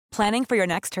Planning for your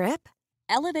next trip?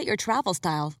 Elevate your travel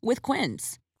style with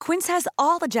Quince. Quince has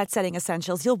all the jet-setting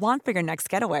essentials you'll want for your next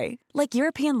getaway, like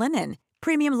European linen,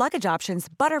 premium luggage options,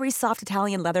 buttery soft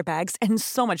Italian leather bags, and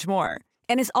so much more.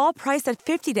 And is all priced at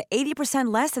 50 to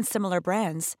 80% less than similar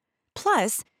brands.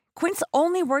 Plus, Quince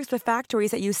only works with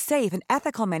factories that use safe and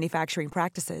ethical manufacturing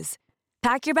practices.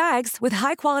 Pack your bags with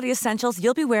high-quality essentials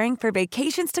you'll be wearing for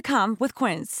vacations to come with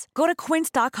Quince. Go to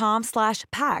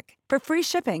quince.com/pack for free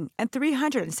shipping and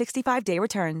 365-day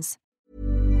returns.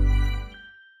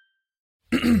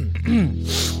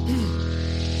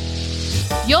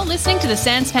 You're listening to the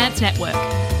Sans Pants Network.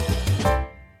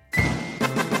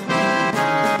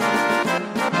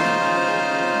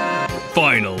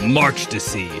 Final March to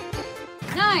see.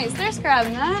 Nice, they're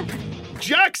grabbing that.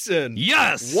 Jackson!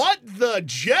 Yes! What the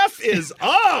Jeff is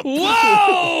up?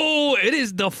 Whoa! It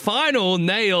is the final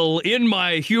nail in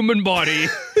my human body.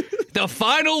 The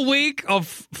final week of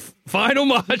Final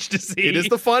March to see. It is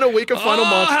the final week of Final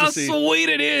March to see. How sweet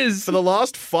it is. For the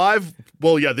last 5,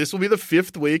 well, yeah, this will be the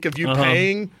 5th week of you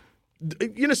paying,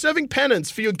 serving penance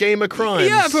for your gamer crimes.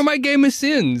 Yeah, for my gamer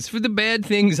sins, for the bad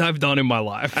things I've done in my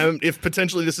life. If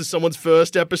potentially this is someone's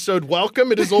first episode,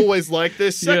 welcome. It is always like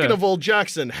this. Second Yeah. of all,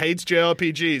 Jackson hates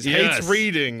JRPGs, Yes. hates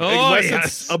reading, Oh, unless yes.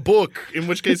 it's a book, in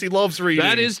which case he loves reading.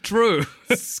 That is true.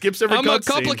 Skips every I'm a cutscene.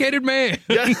 complicated man.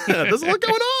 Yeah, there's a lot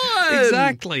going on.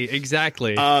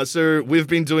 Exactly. So we've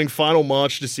been doing Final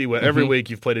March to see where every week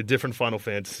you've played a different Final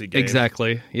Fantasy game.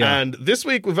 Exactly, yeah. And this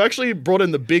week we've actually brought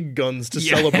in the big guns to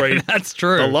celebrate That's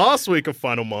true. the last week of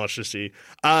Final March to see.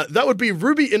 That would be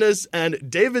Ruby Innes and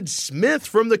David Smith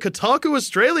from the Kotaku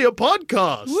Australia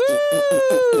podcast.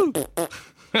 Woo!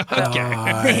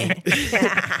 Okay.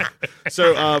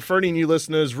 So for any new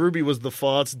listeners, Ruby was the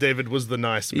farts, David was the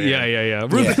nice man. Yeah.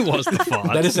 Ruby was the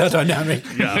fart. That is our dynamic.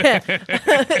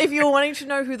 If you were wanting to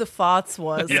know who the farts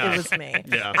was, Yeah. it was me.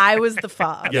 Yeah. I was the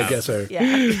fart. Yeah. I guess so.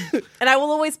 Yeah. And I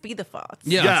will always be the farts.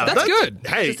 Yeah, that's good.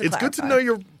 Hey, Just to it's good to clarify. know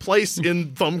your place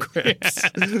in thumb cramps.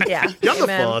 Yeah. You're the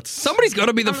Amen. farts. Somebody's got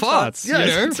to be the farts. Yeah, you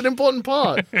know? it's an important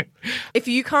part. If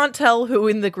you can't tell who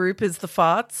in the group is the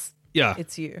farts, Yeah.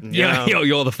 it's you. Yeah,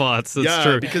 you're the farts. That's Yeah,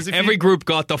 true. because if every you- group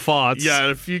got the farts. Yeah,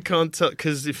 if you can't tell,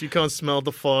 because if you can't smell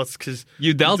the farts, because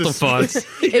You dealt the farts.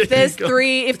 If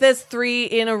there's three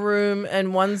in a room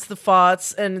and one's the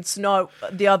farts and it's not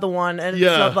the other one and Yeah.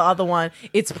 it's not the other one,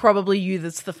 it's probably you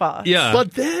that's the farts. Yeah.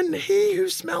 But then he who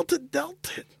smelt it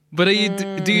dealt it. But do you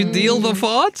deal the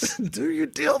farts? Do you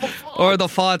deal the farts? Or are the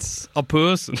farts a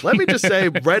person? Let me just say,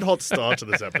 red hot start to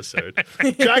this episode.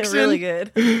 Jackson, Really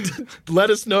good. let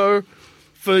us know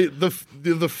for the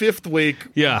 5th week,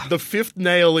 Yeah. the 5th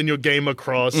nail in your gamer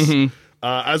cross.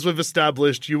 As we've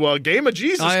established, you are Gamer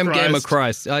Jesus I am Christ. Gamer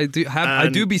Christ. I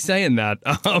do be saying that.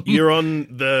 You're on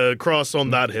the cross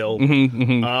on that hill.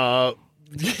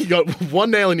 You got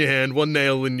one nail in your hand, one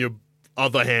nail in your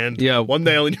other hand, Yeah. one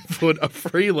nail in your foot, a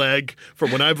free leg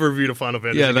from when I've reviewed a Final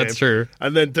Fantasy Yeah, game. that's true.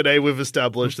 And then today we've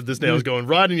established that this nail's going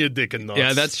right in your dick and nuts.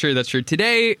 Yeah, that's true. That's true.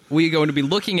 Today we're going to be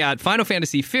looking at Final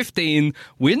Fantasy 15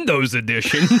 Windows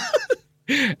Edition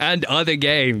and other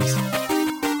games.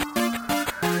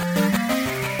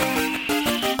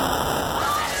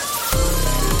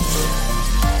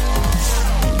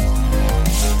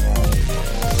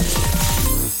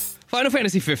 Final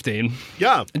Fantasy 15.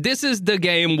 Yeah. This is the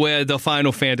game where the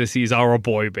Final Fantasies are a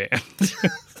boy band.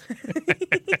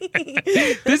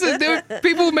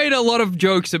 People made a lot of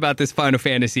jokes about this Final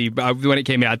Fantasy when it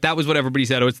came out. That was what everybody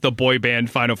said. Oh, it's the boy band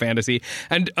Final Fantasy.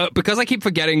 And because I keep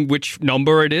forgetting which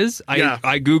number it is,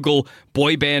 I Google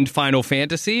boy band Final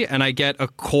Fantasy and I get a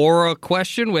Quora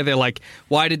question where they're like,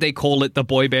 why did they call it the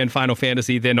boy band Final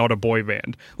Fantasy? They're not a boy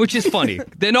band, which is funny.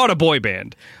 They're not a boy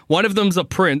band. One of them's a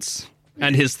prince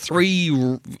and his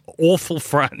 3 awful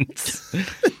friends.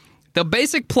 The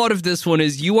basic plot of this one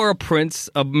is you are a prince,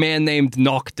 a man named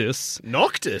Noctis.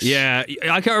 Noctis? Yeah,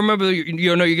 I can't remember.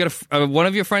 You get one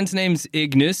of your friends' name's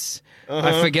Ignis.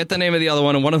 I forget the name of the other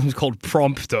one, and one of them's called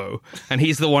Prompto, and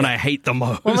he's the one I hate the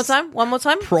most. One more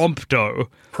time. Prompto.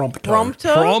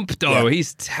 Prompto?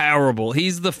 He's terrible.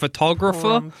 He's the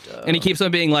photographer, and he keeps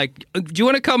on being like, do you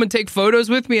want to come and take photos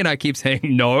with me? And I keep saying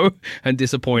no, and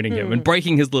disappointing him, and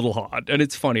breaking his little heart, and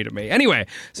it's funny to me. Anyway,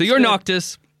 so you're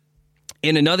Noctis.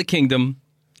 In another kingdom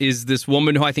is this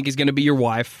woman who I think is going to be your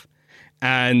wife.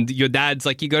 And your dad's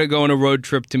like, you got to go on a road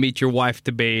trip to meet your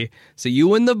wife-to-be. So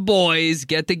you and the boys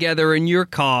get together in your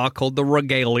car called the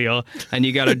Regalia, and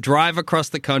you got to drive across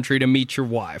the country to meet your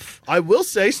wife. I will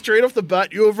say, straight off the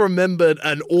bat, you have remembered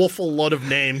an awful lot of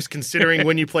names, considering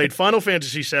when you played Final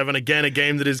Fantasy VII, again, a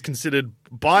game that is considered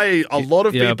by a lot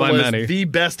of people by as many. the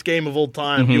best game of all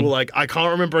time. You were like, I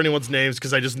can't remember anyone's names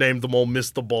because I just named them all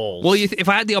Mr. Balls. Well, if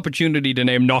I had the opportunity to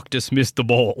name Noctis Mr.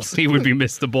 Balls, he would be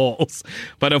Mr. Balls.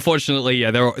 But unfortunately,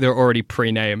 yeah, they're already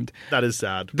pre-named. That is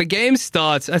sad. The game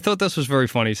starts. I thought this was very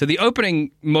funny. So the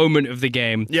opening moment of the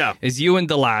game is you and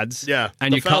the lads. Yeah,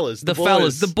 and the fellas, the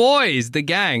fellas, the boys, the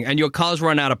gang, and your cars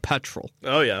run out of petrol.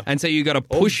 Oh, yeah. And so you got to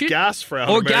push it. Gas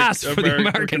for gas for the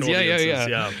Americans.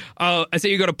 Yeah. And so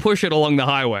you got to push it along the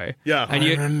highway. Yeah. And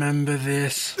I remember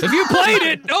this. Have you played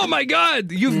it? Oh my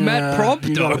God. You've met Prompto.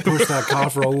 You got to push that car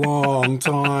for a long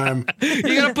time.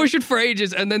 You got to push it for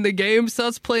ages. And then the game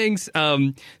starts playing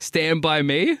Stand By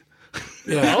Me.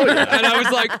 Yeah. Oh, yeah. And I was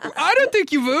like, I don't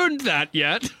think you've earned that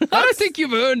yet. I don't think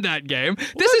you've earned that game.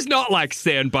 This is not like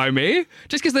Stand By Me,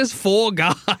 just because there's 4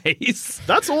 guys.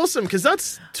 That's awesome, because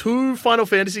that's 2 Final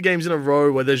Fantasy games in a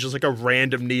row where there's just like a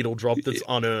random needle drop that's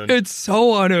unearned. It's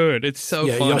so unearned. It's so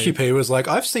funny. Yoshi P was like,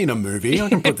 I've seen a movie. I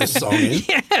can put this song in.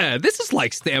 Yeah, this is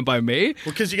like Stand By Me.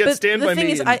 Because you get Stand By The thing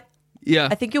Me. is, Yeah.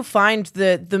 I think you'll find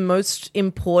the most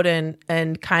important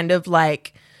and kind of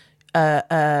like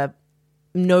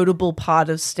notable part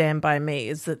of Stand By Me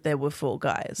is that there were 4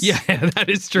 guys. Yeah, that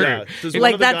is true. Yeah. Does Like,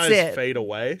 one of the that's guys it. fade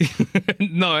away?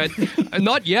 No,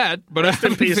 not yet, but I Rest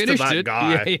in haven't peace to finished that it.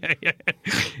 guy.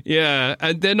 Yeah,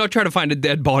 and they're not trying to find a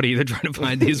dead body. They're trying to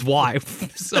find his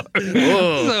wife. So,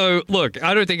 look,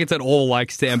 I don't think it's at all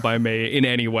like Stand By Me in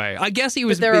any way. I guess he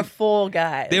was... But there are 4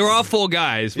 guys. There are 4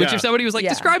 guys, which Yeah. if somebody was like,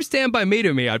 Yeah. describe Stand By Me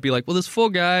to me, I'd be like, well, there's 4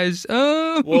 guys.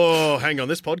 Whoa, hang on.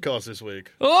 This podcast this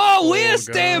week. We're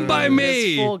Stand By There's Me.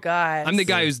 4 guys. I'm the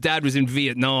guy whose dad was in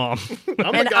Vietnam.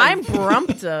 And I'm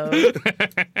Brumpto.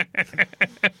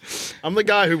 I'm the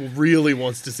guy who really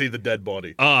wants to see the dead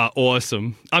body.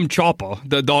 Awesome. I'm Chopper,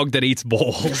 the dog that eats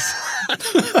balls.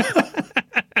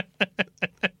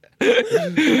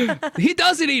 He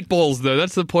doesn't eat balls, though.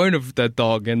 That's the point of that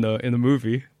dog in the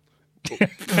movie.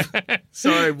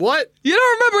 Sorry, what? You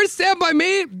don't remember Stand By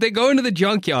Me? They go into the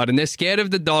junkyard and they're scared of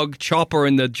the dog Chopper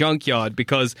in the junkyard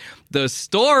because the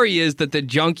story is that the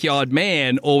junkyard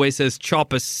man always says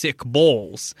Chopper's sick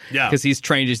balls. Yeah. Because he's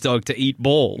trained his dog to eat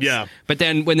balls. Yeah. But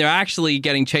then when they're actually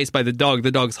getting chased by the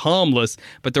dog's harmless,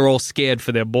 but they're all scared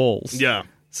for their balls. Yeah.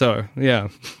 So, yeah.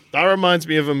 That reminds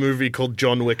me of a movie called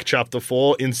John Wick Chapter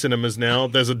 4 in cinemas now.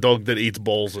 There's a dog that eats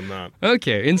balls in that.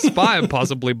 Okay, inspired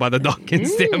possibly by the dog in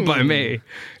Stand By Me,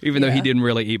 even though he didn't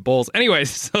really eat balls. Anyway,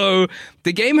 so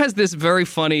the game has this very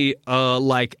funny,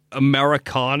 like,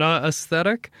 Americana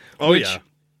aesthetic. Oh, which yeah.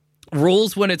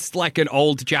 rules when it's like an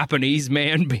old Japanese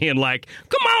man being like,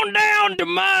 come on down to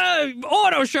my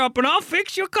auto shop and I'll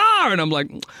fix your car. And I'm like,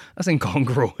 that's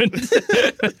incongruent.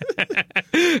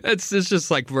 It's just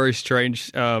like very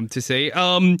strange to see.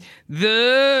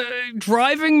 The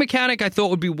driving mechanic I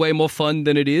thought would be way more fun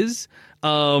than it is.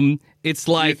 It's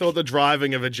like You thought the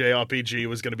driving of a JRPG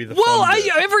was going to be the well, fun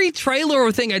bit. every trailer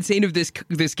or thing I'd seen of this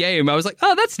game, I was like,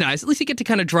 oh, that's nice. At least you get to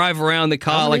kind of drive around the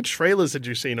car. How many Like trailers had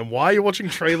you seen, and why are you watching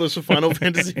trailers for Final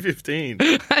Fantasy 15?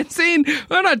 I'd seen,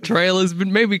 well, not trailers, but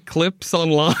maybe clips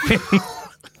online.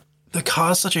 The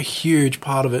car's such a huge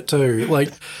part of it too.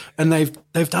 Like, and they've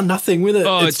done nothing with it.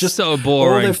 Oh, it's just so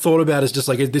boring. All they've thought about is just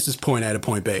like, this is point A to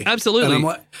point B. Absolutely. And I'm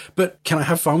like, but can I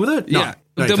have fun with it? Yeah.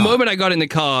 No, The you can't. moment I got in the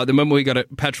car, the moment we got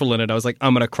petrol in it, I was like,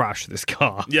 I'm going to crash this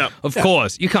car. Yeah. Of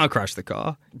course. You can't crash the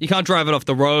car. You can't drive it off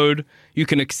the road. You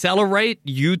can accelerate,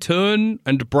 U-turn,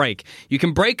 and brake. You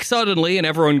can brake suddenly, and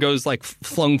everyone goes like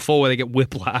flung forward. They get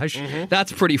whiplash.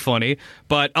 That's pretty funny.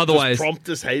 But otherwise... Does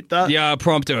Promptus hate that? Yeah,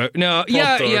 Prompto. No,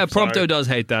 Prompto, Prompto sorry. does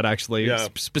hate that, actually. Yeah.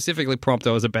 Specifically,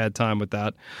 Prompto has a bad time with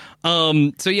that.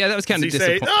 So, yeah, that was kind Does of he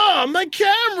say, disappointing. oh, my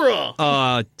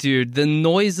camera! Dude, the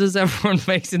noises everyone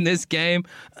makes in this game,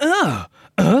 all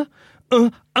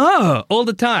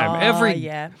the time. Every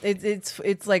yeah,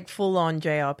 it's like full on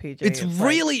JRPG. it's like,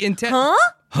 really intense.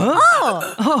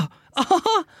 huh?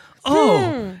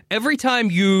 Every time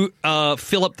you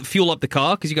fuel up the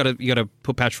car because you gotta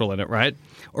put petrol in it, right,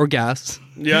 or gas.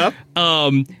 Yeah.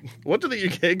 What do the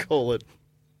UK call it?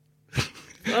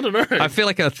 I don't know. I feel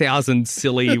like 1,000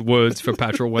 silly words for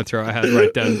petrol went through our head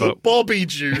right then, but Bobby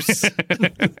juice.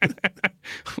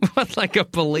 what, like a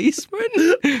policeman?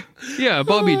 Yeah,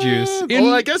 Bobby juice.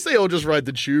 Well, I guess they all just ride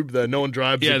the tube then. No one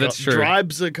drives Yeah, a car. that's true.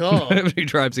 Drives a car. Nobody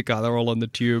drives a car. They're all on the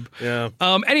tube. Yeah.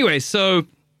 Anyway, so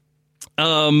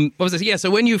what was this? Yeah,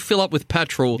 so when you fill up with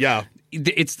petrol, Yeah.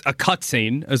 it's a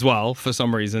cutscene as well for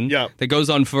some reason. Yeah. That goes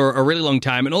on for a really long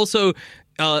time. And also,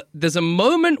 there's a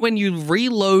moment when you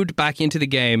reload back into the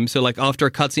game, so like after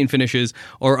a cutscene finishes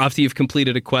or after you've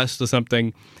completed a quest or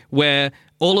something, where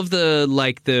all of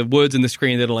the words in the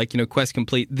screen that are like, quest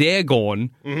complete, they're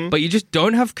gone, but you just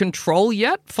don't have control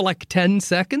yet for like 10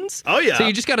 seconds. Oh, yeah. So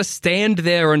you just got to stand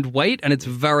there and wait, and it's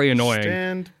very annoying.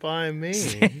 Stand by me.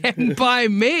 Stand by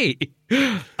me.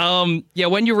 Yeah,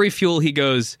 when you refuel, he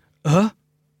goes,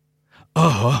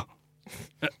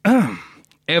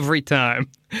 every time,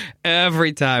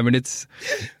 and it's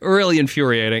really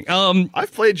infuriating.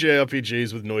 I've played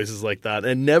JRPGs with noises like that,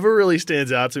 and it never really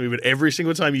stands out to me, but every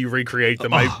single time you recreate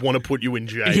them, I want to put you in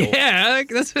jail. Yeah,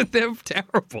 they're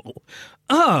terrible.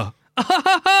 That's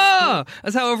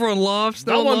how everyone laughs.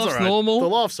 No That one one's laughs all right. normal. The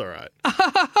laugh's all right.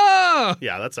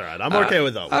 Yeah, that's all right. I'm okay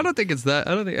with that one. I don't think it's that.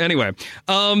 Anyway,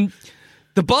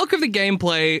 the bulk of the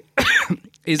gameplay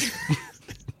is...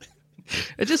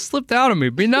 It just slipped out of me.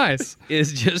 Be nice.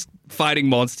 Is just fighting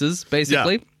monsters,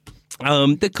 basically. Yeah.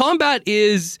 The combat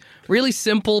is really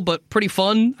simple but pretty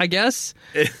fun, I guess.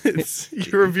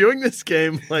 You're reviewing this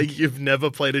game like you've never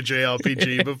played a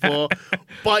JRPG before,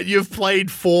 but you've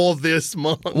played 4 this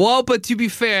month. Well, but to be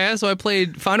fair, so I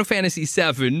played Final Fantasy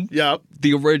VII. Yep.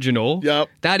 The original. Yep.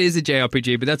 That is a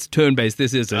JRPG, but that's turn-based.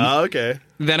 This isn't. Okay.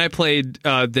 Then I played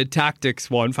the Tactics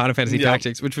one, Final Fantasy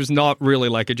Tactics, which was not really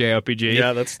like a JRPG.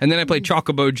 Yeah, And then I played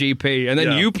Chocobo GP, and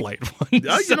then you played one.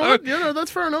 Yeah, you know what? Yeah,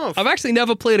 that's fair enough. I've actually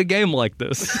never played a game like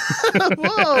this.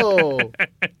 Whoa.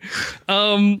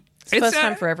 It's first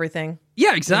time for everything.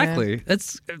 Yeah, exactly.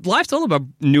 Life's all about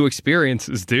new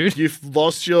experiences, dude. You've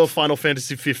lost your Final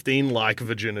Fantasy 15-like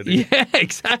virginity. Yeah,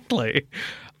 exactly.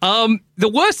 The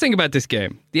worst thing about this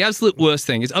game, the absolute worst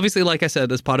thing, is obviously, like I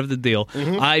said, as part of the deal,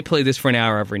 I play this for an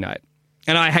hour every night.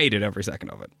 And I hated every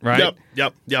second of it, right?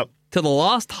 Yep. To the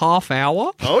last half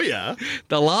hour. Oh, yeah.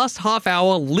 The last half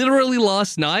hour, literally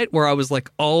last night, where I was like,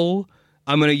 oh,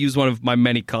 I'm going to use one of my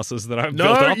many cusses that I've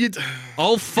built up.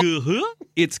 Oh,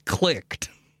 it's clicked.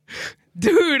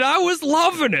 Dude, I was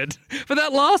loving it. For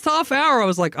that last half hour, I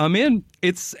was like, I'm in.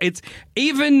 It's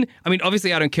even, I mean,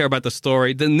 obviously I don't care about the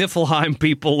story. The Niflheim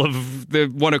people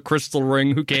want a crystal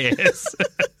ring. Who cares?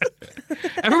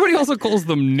 Everybody also calls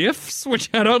them Nifs, which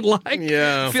I don't like.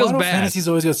 Yeah. Feels Final bad. Fantasy's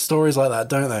always got stories like that,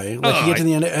 don't they? Like, you get to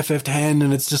the end of FF10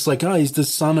 and it's just like, oh, he's the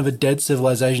son of a dead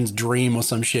civilization's dream or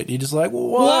some shit. You're just like,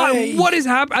 why? What is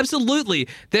happening? Absolutely.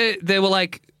 They were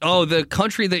like, oh, the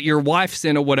country that your wife's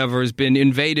in or whatever has been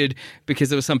invaded because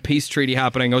there was some peace treaty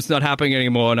happening. Oh, it's not happening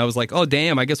anymore. And I was like, oh,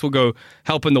 damn, I guess we'll go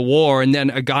help in the war. And then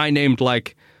a guy named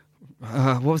like,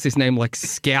 what was his name? Like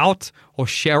Scout or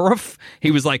Sheriff? He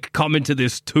was like, come into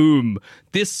this tomb.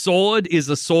 This sword is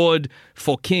a sword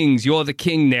for kings. You're the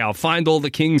king now. Find all the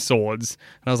king's swords.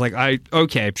 And I was like,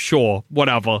 okay, sure,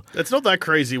 whatever. It's not that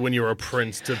crazy when you're a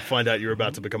prince to find out you're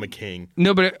about to become a king.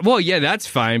 No, but, well, yeah, that's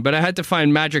fine. But I had to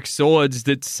find magic swords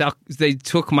that they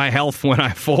took my health when I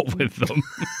fought with them.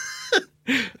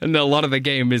 And a lot of the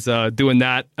game is doing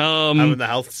that. Having the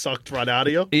health sucked right out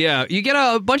of you? Yeah, you get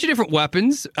a bunch of different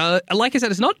weapons. Like I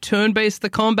said, it's not turn-based, the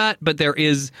combat, but there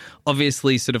is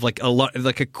obviously sort of like a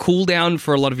cooldown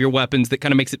for a lot of your weapons that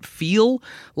kind of makes it feel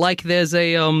like there's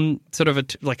a sort of a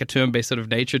turn-based sort of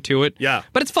nature to it. Yeah.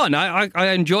 But it's fun. I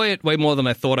enjoy it way more than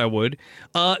I thought I would.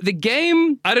 The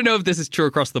game, I don't know if this is true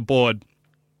across the board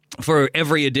for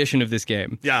every edition of this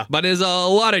game. Yeah. But there's a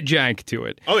lot of jank to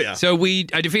it. Oh, yeah. So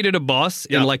I defeated a boss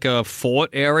in like a fort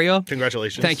area.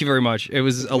 Congratulations. Thank you very much. It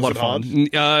was a lot of fun.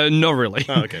 Not really.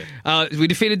 Oh, okay. We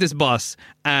defeated this boss,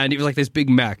 and it was like this big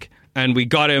mech, and we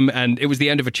got him, and it was the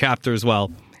end of a chapter as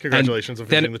well. Congratulations on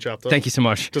finishing the chapter. Thank you so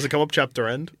much. Does it come up chapter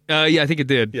end? Yeah, I think it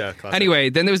did. Yeah, classic. Anyway,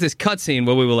 then there was this cutscene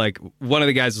where we were like, one of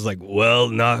the guys was like, well,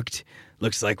 knocked.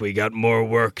 Looks like we got more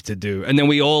work to do. And then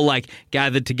we all like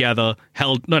gathered together,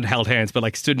 not held hands, but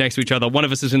like stood next to each other. One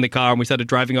of us was in the car and we started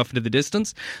driving off into the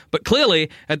distance. But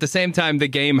clearly, at the same time, the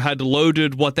game had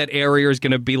loaded what that area is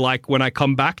going to be like when I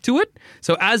come back to it.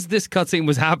 So as this cutscene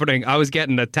was happening, I was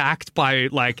getting attacked by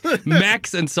like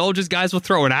mechs and soldiers. Guys were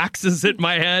throwing axes at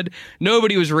my head.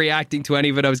 Nobody was reacting to any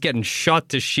of it. I was getting shot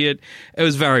to shit. It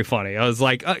was very funny. I was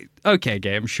like, okay,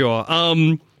 game, sure.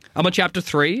 I'm on chapter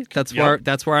 3. That's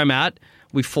where I'm at.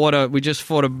 We just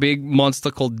fought a big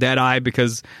monster called Deadeye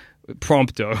because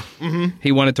Prompto. Mm-hmm.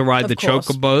 He wanted to ride the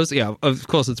chocobos. Yeah, of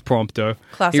course it's Prompto.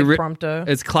 Classic Prompto.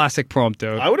 It's classic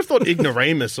Prompto. I would have thought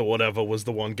Ignoramus or whatever was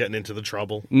the one getting into the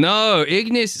trouble. No,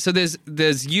 Ignis. So there's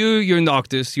you're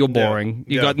Noctis. You're boring.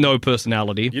 You got no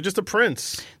personality. You're just a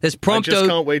prince. There's Prompto. I just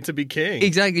can't wait to be king.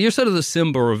 Exactly. You're sort of the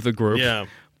Simba of the group. Yeah.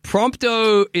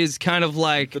 Prompto is kind of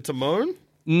like the Timon.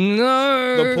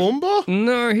 No. The Pumbaa?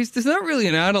 No, he's not really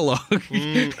an analog.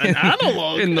 An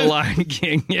analog? In The Lion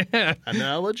King, yeah.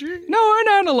 Analogy? No, an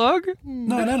analog.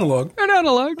 No, an analog. An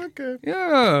analog. Okay.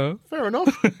 Yeah. Fair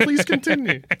enough. Please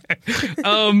continue.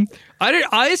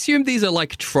 I assume these are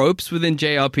like tropes within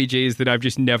JRPGs that I've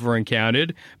just never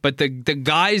encountered. But the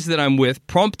guys that I'm with,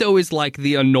 Prompto is like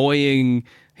the annoying.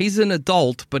 He's an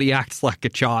adult, but he acts like a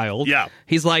child. Yeah.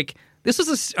 He's like. This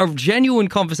was a genuine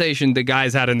conversation the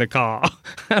guys had in the car.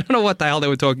 I don't know what the hell they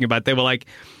were talking about. They were like,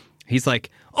 he's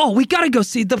like, oh, we got to go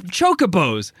see the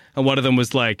chocobos. And one of them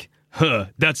was like,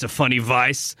 that's a funny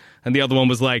vice. And the other one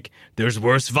was like, there's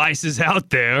worse vices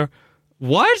out there.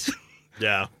 What?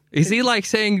 Yeah. Is he like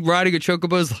saying riding a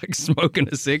chocobo is like smoking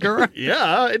a cigarette?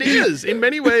 Yeah, it is. In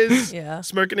many ways, Yeah.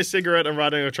 smoking a cigarette and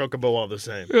riding a chocobo are the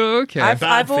same. Okay.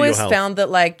 I've always health. found that,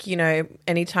 like, you know,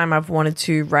 anytime I've wanted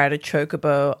to ride a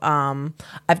chocobo,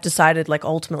 I've decided, like,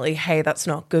 ultimately, hey, that's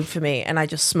not good for me, and I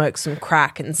just smoke some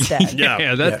crack instead.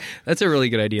 Yeah. That's a really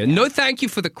good idea. No, thank you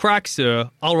for the crack,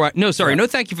 sir. All right. No, sorry. No,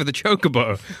 thank you for the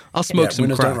chocobo. I'll smoke some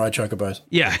Winners crack. don't ride chocobos.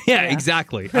 Yeah,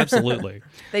 exactly. Absolutely.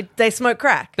 They smoke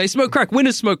crack. They smoke crack.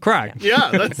 Winners smoke crack.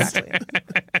 Yeah,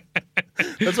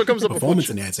 that's what comes up before. Performance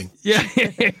enhancing. Yeah.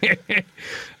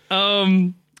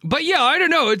 But yeah, I don't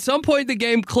know. At some point, the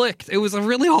game clicked. It was a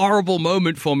really horrible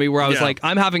moment for me where I was Yeah. like,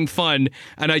 I'm having fun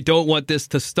and I don't want this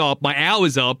to stop. My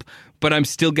hour's up, but I'm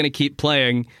still going to keep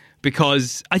playing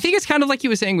because I think it's kind of like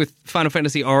you were saying with Final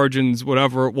Fantasy Origins,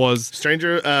 whatever it was.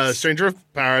 Stranger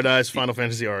of Paradise, Final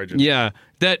Fantasy Origin. Yeah.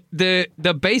 That the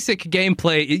basic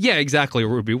gameplay. Yeah, exactly,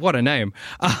 Ruby. What a name.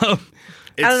 I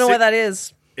don't know what that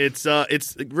is. It's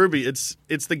Ruby. It's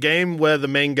the game where the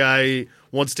main guy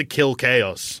wants to kill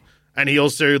Chaos, and he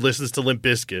also listens to Limp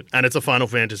Bizkit, and it's a Final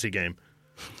Fantasy game.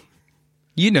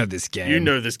 You know this game. You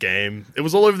know this game. It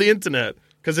was all over the internet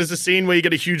because there's a scene where you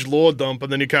get a huge lore dump,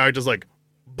 and then your character's like,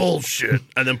 bullshit,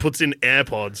 and then puts in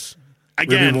AirPods.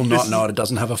 Again, Ruby will not know it. It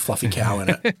doesn't have a fluffy cow in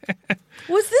it.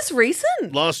 Was this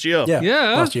recent? last year. Yeah.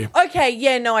 Last year. Okay,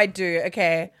 yeah, no, I do.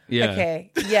 Okay. Yeah.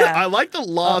 Okay, yeah. I like the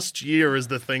last year is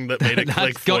the thing that made it click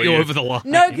That's for got you over the line.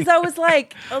 No, because I was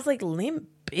like, Limp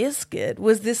Bizkit.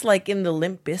 Was this like in the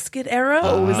Limp Bizkit era,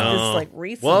 or was this like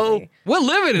recently? We're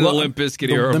living in the Limp Bizkit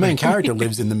era. The main character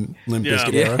lives in the Limp Yeah.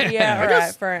 Bizkit era. Yeah, all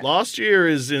right. Fair. Last year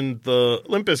is in the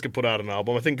Limp Bizkit put out an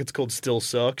album. I think it's called Still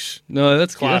Sucks. No,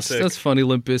 that's Classic. That's funny,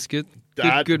 Limp Bizkit.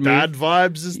 Good Bad move.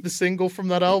 Vibes is the single from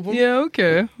that album. Yeah,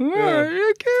 okay. All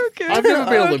right, okay. I've never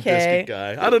been a Limp Okay. Bizkit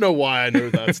guy. I don't know why I know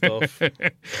that stuff.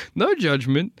 No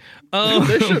judgment.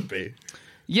 There should be.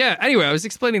 Yeah, anyway, I was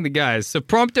explaining the guys. So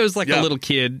Prompto's like Yeah. a little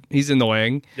kid. He's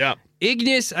annoying. Yeah.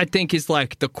 Ignis, I think, is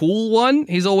like the cool one.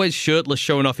 He's always shirtless,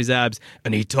 showing off his abs,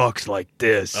 and he talks like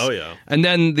this. Oh, yeah. And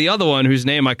then the other one, whose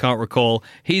name I can't recall,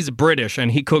 he's British, and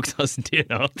he cooks us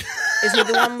dinner. Is he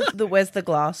the one that wears the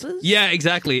glasses? Yeah,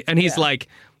 exactly. And he's like,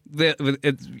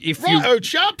 if you Righto,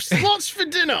 chaps. What's for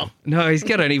dinner? no, he's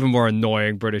got an even more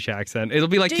annoying British accent. It'll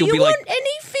be like Do you'll you be want like,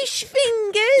 any fish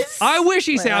fingers? I wish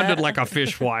he sounded like a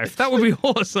fishwife. That would be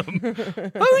awesome.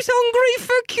 Who's hungry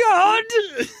for cod?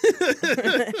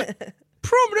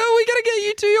 Prompto, we gotta get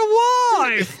you to your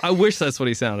wife. I wish that's what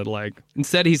he sounded like.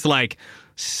 Instead, he's like,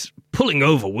 pulling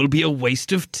over will be a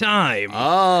waste of time.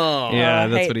 Oh. Yeah, I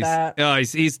that's hate what he's. that. Oh,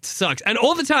 he sucks, and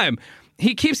all the time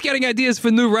he keeps getting ideas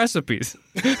for new recipes.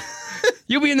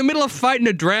 You'll be in the middle of fighting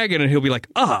a dragon, and he'll be like,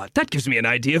 that gives me an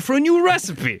idea for a new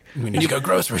recipe. We need to go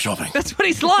grocery shopping. That's what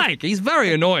he's like. He's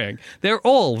very annoying. They're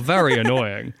all very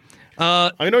annoying.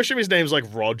 I know his name's like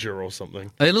Roger or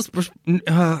something. Do you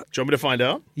want me to find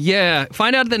out? Yeah,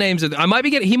 find out the names of.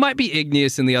 He might be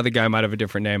Igneous, and the other guy might have a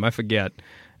different name. I forget.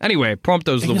 Anyway,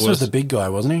 Prompto's the Ignis worst. was the big guy,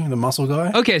 wasn't he? The muscle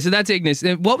guy? Okay, so that's Igneous.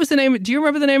 What was the name? Do you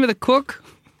remember the name of the cook?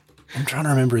 I'm trying to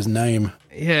remember his name.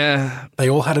 Yeah. They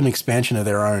all had an expansion of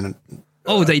their own.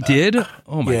 Oh, they did?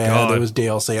 Oh my yeah, god. there was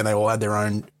DLC and they all had their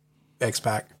own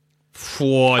X-Pack.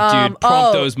 Whoa, dude,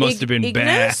 Prompto's must have been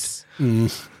Ignis?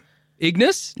 bad.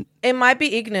 Ignis? It might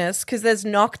be Ignis, because there's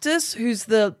Noctis, who's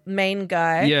the main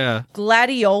guy. Yeah.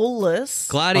 Gladiolus.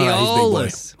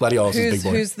 Gladiolus. Gladiolus is big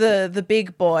boy. Who's the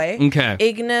big boy. Okay.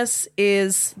 Ignis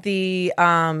is the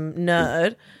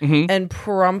nerd, and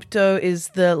Prompto is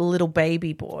the little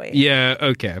baby boy. Yeah,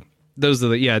 okay. Those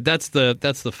are that's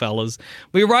the fellas.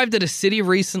 We arrived at a city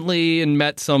recently and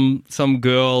met some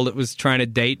girl that was trying to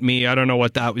date me. I don't know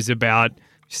what that was about.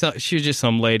 She was just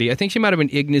some lady. I think she might have been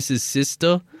Ignis's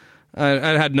sister.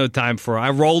 I had no time for her.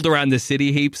 I rolled around the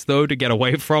city heaps, though, to get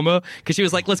away from her. Because she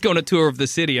was like, let's go on a tour of the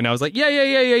city. And I was like,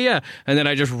 yeah. And then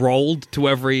I just rolled to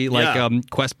every,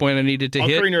 quest point I needed to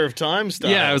hit. Ocarina of Time style.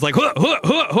 Yeah, I was like,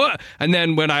 huh. And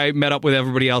then when I met up with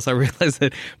everybody else, I realized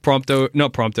that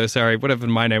whatever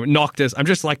my name, Noctis, I'm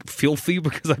just like filthy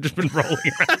because I've just been rolling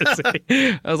around the city.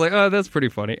 I was like, oh, that's pretty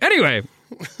funny. Anyway.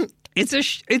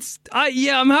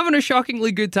 I'm having a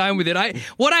shockingly good time with it.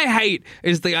 What I hate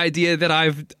is the idea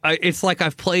that it's like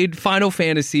I've played Final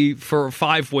Fantasy for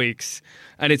 5 weeks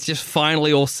and it's just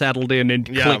finally all settled in and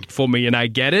clicked for me and I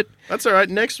get it. That's all right.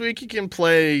 Next week you can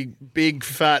play Big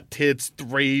Fat Tits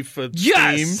 3 for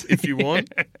Steam if you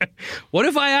want.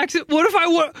 I'm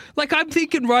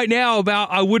thinking right now about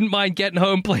I wouldn't mind getting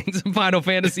home playing some Final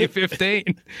Fantasy 15.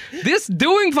 This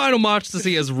doing Final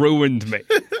Fantasy has ruined me.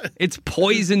 It's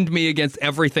poisoned me against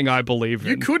everything I believe in.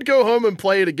 You could go home and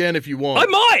play it again if you want.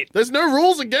 I might. There's no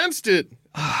rules against it.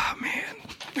 Oh, man.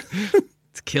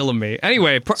 It's killing me.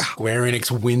 Anyway. Square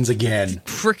Enix wins again.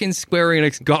 Freaking Square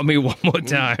Enix got me one more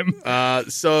time.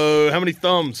 So how many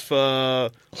thumbs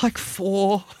for... Like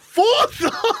 4. 4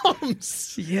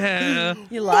 thumbs? Yeah.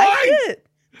 You liked it?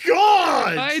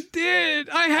 God! I did.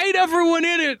 I hate everyone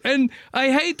in it, and I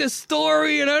hate the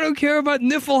story, and I don't care about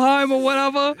Niflheim or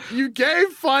whatever. You gave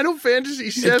Final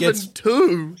Fantasy VII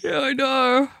 2. Yeah, I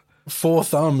know. 4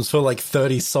 thumbs for like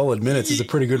 30 solid minutes is a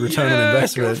pretty good return on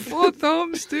investment. 4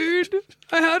 thumbs, dude.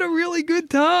 I had a really good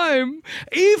time.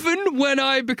 Even when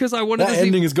because I wanted that to see...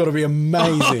 ending has got to be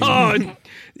amazing.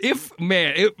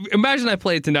 Imagine I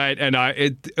played tonight and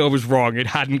it was wrong. It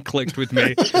hadn't clicked with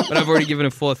me, but I've already given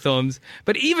it 4 thumbs.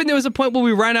 But even there was a point where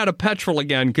we ran out of petrol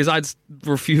again because I'd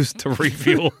refused to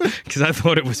refuel because I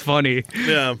thought it was funny.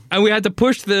 Yeah. And we had to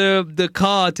push the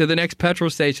car to the next petrol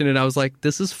station and I was like,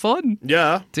 this is fun.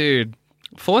 Yeah. Dude,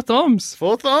 4 thumbs.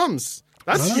 4 thumbs.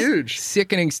 That's huge.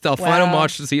 Sickening stuff. Wow. Final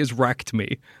Fantasy has wrecked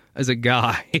me as a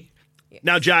guy.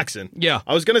 Now, Jackson. Yeah.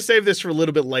 I was going to save this for a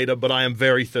little bit later, but I am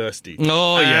very thirsty.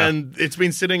 Oh, yeah. And it's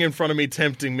been sitting in front of me,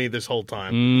 tempting me this whole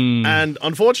time. And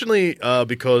unfortunately,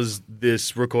 because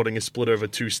this recording is split over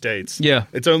 2 states,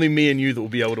 it's only me and you that will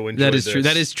be able to enjoy That is this. true.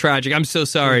 That is tragic. I'm so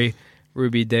sorry,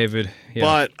 Ruby, David.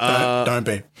 Yeah. But Don't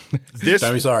be. This,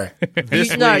 Don't be sorry.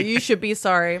 this No, week, you should be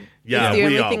sorry. Yeah, it's the we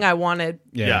only are. thing I wanted.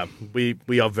 yeah, we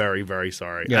are very, very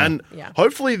sorry. Yeah. And Yeah.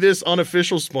 hopefully this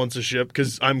unofficial sponsorship,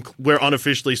 because we're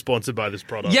unofficially sponsored by this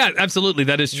product. Yeah, absolutely.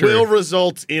 That is true. Will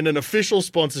result in an official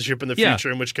sponsorship in the Yeah.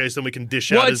 future, in which case then we can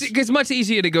dish Well, out it's much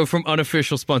easier to go from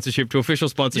unofficial sponsorship to official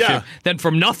sponsorship Yeah. than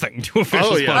from nothing to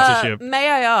official Oh, yeah. sponsorship. May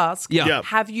I ask, Yeah.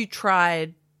 have you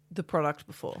tried the product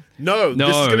before? No, this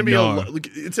is going to be no.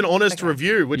 it's an honest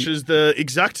review, which is the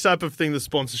exact type of thing the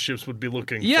sponsorships would be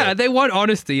looking Yeah, for. they want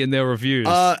honesty in their reviews.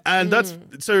 And that's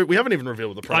so we haven't even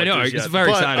revealed what the product I know, is it's yet.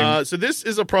 very But, exciting. So this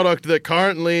is a product that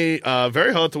currently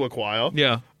very hard to acquire.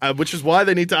 Yeah. Which is why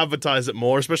they need to advertise it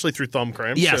more, especially through thumb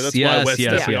cramps. Yes, so that's yes, why we're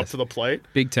yes, stepping yes. up to the plate.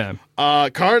 Big time.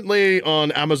 Currently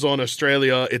on Amazon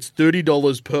Australia, it's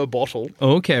 $30 per bottle.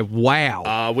 Okay,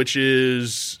 wow. Which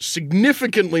is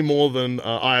significantly more than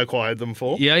I acquired them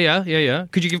for. Yeah.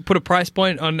 Could you put a price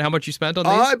point on how much you spent on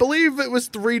these? I believe it was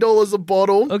 $3 a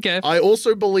bottle. Okay. I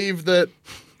also believe that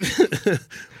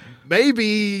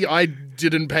maybe I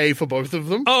didn't pay for both of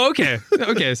them. Oh, okay.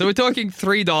 Okay, so we're talking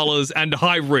 $3 and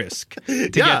high risk to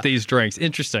get these drinks.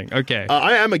 Interesting. Okay.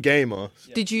 I am a gamer.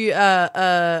 Did you,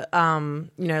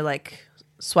 like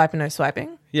swipe and no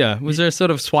swiping? Yeah. Was there a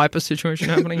sort of swiper situation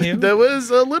happening here? There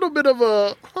was a little bit of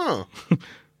a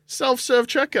self-serve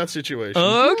checkout situation.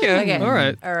 Oh, okay. Okay. All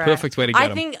right. Perfect way to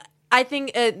get them. I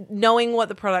think knowing what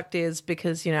the product is,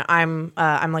 because I'm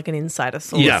like an insider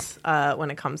source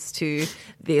when it comes to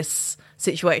this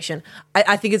situation.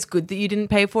 I think it's good that you didn't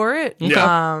pay for it.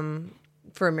 Yeah.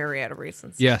 For a myriad of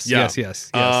reasons. Yes.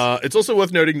 It's also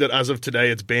worth noting that as of today,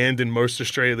 it's banned in most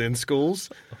Australian schools.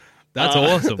 That's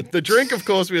awesome. The drink, of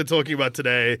course, we are talking about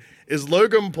today is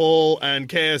Logan Paul and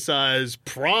KSI's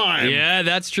Prime. Yeah,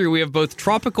 that's true. We have both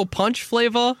tropical punch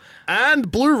flavor and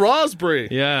blue raspberry.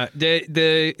 Yeah,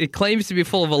 it claims to be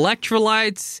full of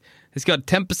electrolytes. It's got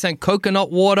 10% coconut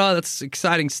water. That's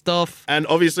exciting stuff. And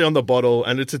obviously on the bottle,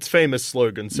 and it's its famous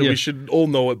slogan, so we should all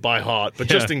know it by heart. But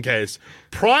just in case,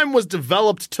 Prime was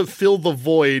developed to fill the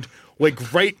void where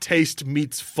great taste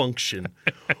meets function.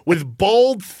 With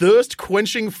bold,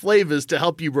 thirst-quenching flavors to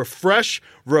help you refresh,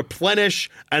 replenish,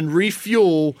 and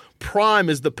refuel, Prime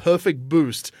is the perfect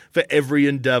boost for every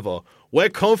endeavor. We're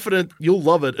confident you'll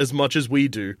love it as much as we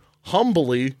do.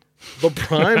 Humbly, the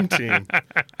Prime team.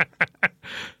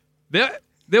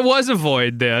 There was a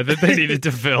void there that they needed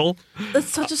to fill. That's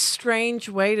such a strange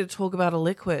way to talk about a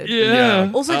liquid. Yeah.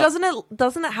 Also,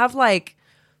 doesn't it have like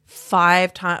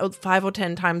 5 or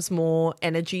 10 times more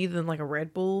energy than like a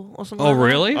Red Bull or something. Oh, like that.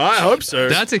 really? I hope so.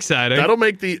 That's exciting. That'll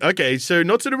make okay, so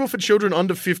not suitable for children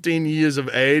under 15 years of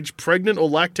age. Pregnant or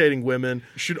lactating women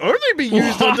should only be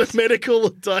used under medical or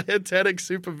dietetic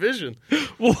supervision.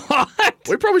 What?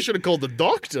 We probably should have called the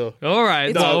doctor. All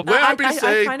right. No, we're happy to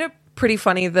say... I find it pretty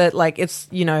funny that like it's,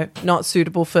 not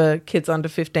suitable for kids under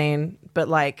 15, but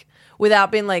like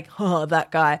without being like, oh, that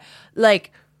guy.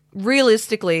 Like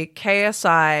realistically,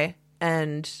 KSI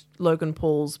and Logan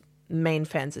Paul's main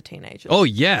fans are teenagers. Oh,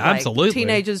 yeah, Like, absolutely.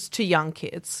 Teenagers to young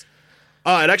kids.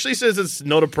 It actually says it's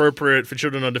not appropriate for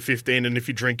children under 15, and if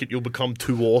you drink it, you'll become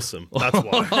too awesome. That's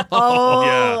why.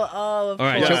 Yeah. All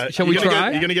right, Yeah, shall we try?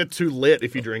 You're going to get too lit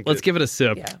if you drink Let's it. give it a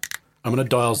sip. Yeah. I'm going to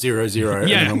dial 00, and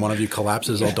Yeah. then when one of you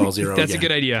collapses, I'll dial 0 That's again. a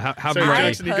good idea. Have So them ready.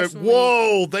 Jackson, you go, personally-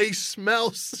 whoa, they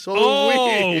smell so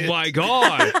Oh, weird. my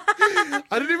God. I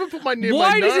didn't even put my near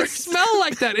Why my does nose. it smell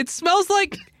like that? It smells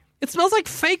like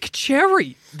fake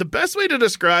cherry. The best way to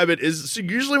describe it is, so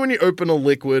usually when you open a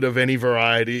liquid of any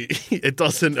variety, it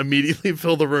doesn't immediately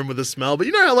fill the room with a smell. But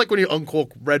you know how like when you uncork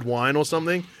red wine or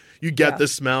something, you get the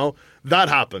smell? That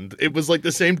happened. It was like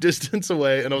the same distance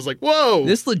away, and I was like, whoa.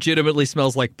 This legitimately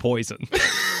smells like poison.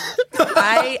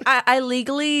 I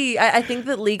think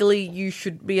that legally you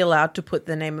should be allowed to put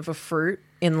the name of a fruit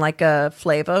in like a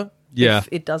flavor. Yeah. If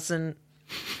it doesn't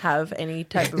have any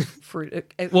type of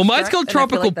fruit. Well, mine's extract, called and I feel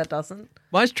tropical- Like that doesn't.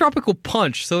 Mine's tropical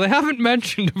punch, so they haven't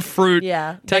mentioned a fruit.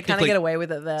 Yeah, they kind of technically. get away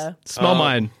with it there. Smell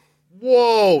mine.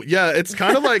 Whoa. Yeah, it's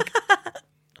kind of like,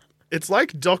 it's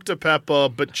like Dr. Pepper,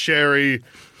 but cherry,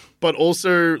 but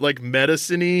also like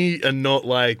medicine-y and not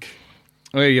like,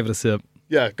 I'm going to give it a sip.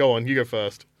 yeah, go on, you go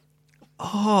first.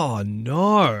 Oh,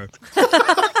 no.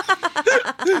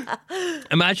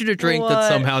 Imagine a drink that's What?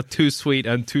 somehow too sweet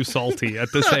and too salty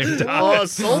at the same time. Oh,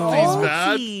 salty's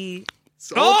bad.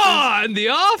 Salty. Oh, and the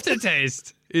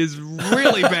aftertaste is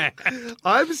really bad.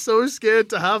 I'm so scared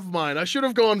to have mine. I should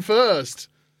have gone first.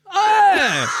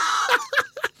 Ah,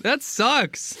 that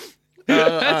sucks.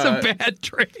 That's a bad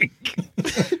drink.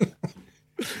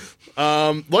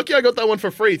 Lucky I got that one for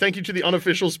free. Thank you to the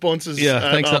unofficial sponsors at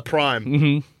thanks. Prime.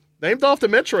 Mm-hmm. Named after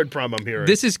Metroid Prime, I'm hearing.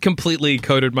 This has completely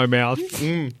coated my mouth.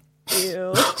 Ew.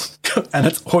 And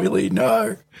it's oily,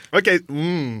 no. Okay,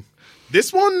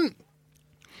 this one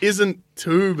isn't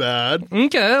too bad.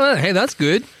 Okay, well, hey, that's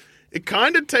good. It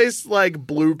kind of tastes like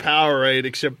blue Powerade,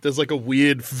 except there's like a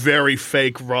weird, very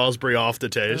fake raspberry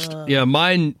aftertaste. Yeah,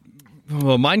 mine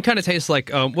kind of tastes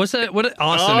like what's that? What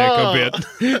arsenic a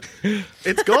bit.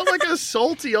 It's got like a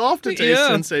salty aftertaste Yeah.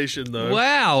 sensation, though.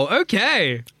 Wow.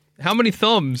 Okay. How many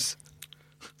thumbs?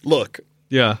 Look,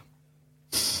 Yeah.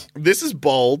 this is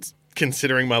bold,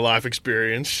 considering my life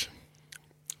experience.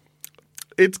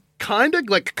 It's kind of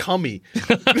like cummy.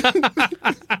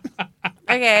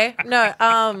 Okay, no,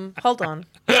 hold on.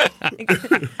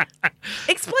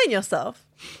 Explain yourself.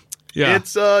 Yeah.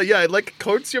 It's it like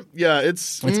coats your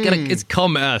it's it's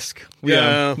cum-esque.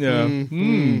 Yeah.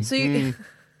 Yeah. So you,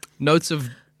 Notes of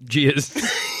jizz.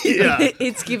 yeah.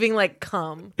 it's giving like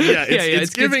cum. Yeah,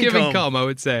 It's giving cum. cum, I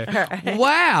would say. Right.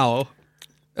 Wow.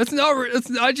 That's not.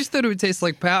 I just thought it would taste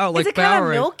like power. Like Is it kind of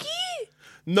Powerade. milky?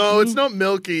 No, it's not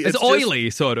milky. It's just- oily,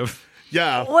 sort of.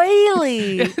 Yeah.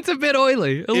 Oily. It's a bit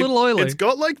oily. A little oily. It's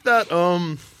got like that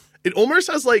it almost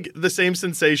has like the same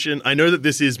sensation. I know that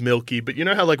this is milky, but you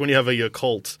know how like when you have a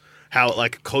Yakult, how it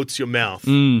like coats your mouth.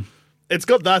 It's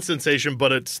got that sensation,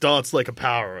 but it starts like a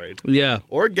Powerade. Yeah.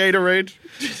 Or a Gatorade.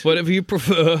 Whatever you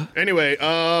prefer. Anyway,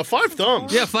 5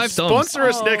 thumbs. Yeah, 5 thumbs. Sponsor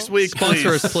us next week, Sponsor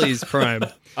please. us, please, Prime.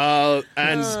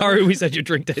 And Sorry we said your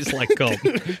drink tastes like cum.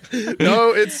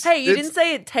 no, it's Hey, you it's- didn't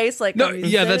say it tastes like No, cum. You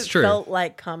yeah, said that's it true. Felt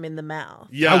like cum in the mouth.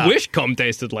 Yeah. I wish cum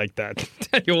tasted like that.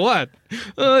 Tell you what.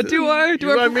 Do I? Do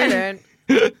You know I? what I mean?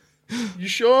 I don't. You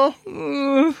sure?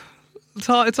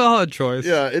 It's a hard choice.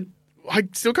 Yeah, I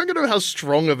still can't get over how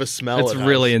strong of a smell It's it has.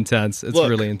 really intense. It's Look,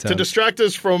 really intense. To distract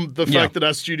us from the Yeah. fact that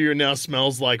our studio now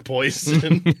smells like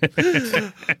poison,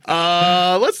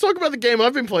 let's talk about the game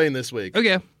I've been playing this week.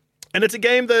 Okay. And it's a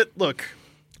game that, look,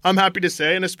 I'm happy to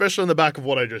say, and especially on the back of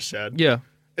what I just said, Yeah.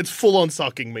 it's full on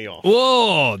sucking me off.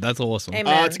 Whoa, that's awesome.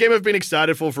 Amen. It's a game I've been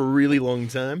excited for a really long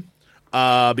time.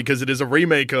 Because it is a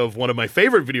remake of one of my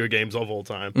favorite video games of all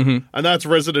time, and that's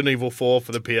Resident Evil 4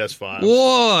 for the PS5.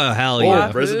 Whoa, hell Or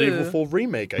yeah. Resident Evil 4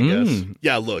 Remake, I guess.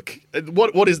 Yeah, look,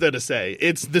 what is there to say?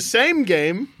 It's the same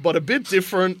game, but a bit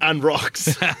different and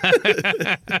rocks.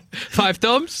 5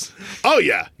 thumbs? Oh,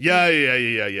 yeah.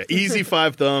 Yeah. Easy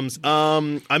 5 thumbs.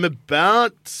 I've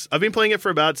been playing it for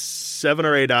about 7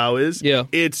 or 8 hours. Yeah.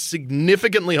 It's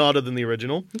significantly harder than the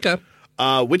original. Okay.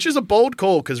 which is a bold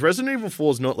call because Resident Evil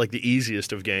 4 is not like the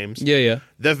easiest of games. Yeah.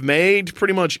 They've made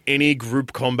pretty much any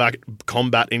group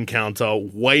combat encounter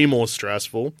way more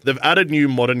stressful. They've added new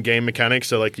modern game mechanics,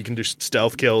 so like you can do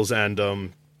stealth kills and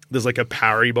there's like a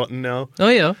parry button now. Oh,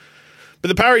 yeah. But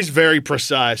the parry's very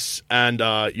precise, and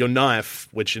your knife,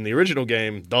 which in the original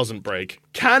game doesn't break,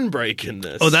 can break in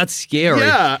this. Oh, that's scary.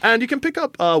 Yeah, and you can pick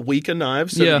up weaker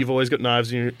knives, so that you've always got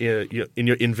knives in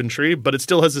your inventory, but it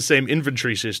still has the same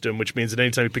inventory system, which means that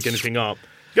anytime you pick anything up,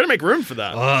 you got to make room for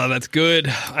that. Oh, that's good.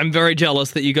 I'm very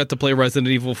jealous that you got to play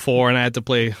Resident Evil 4 and I had to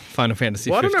play Final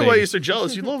Fantasy 15. Well, I don't know why you're so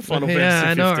jealous. You love Final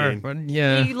Fantasy 15. I know. But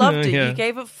yeah. You loved it. Yeah. You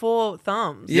gave it 4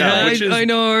 thumbs. Yeah, I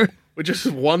know. We're just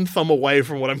one thumb away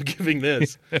from what I'm giving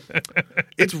this.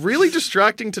 It's really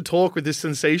distracting to talk with this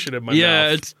sensation in my mouth. Yeah,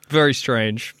 it's very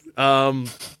strange.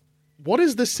 What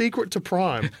is the secret to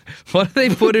Prime? What do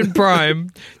they put in Prime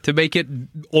to make it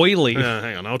oily?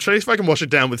 Hang on, I'll try if I can wash it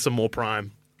down with some more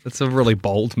Prime. That's a really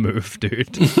bold move,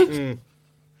 dude.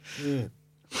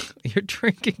 You're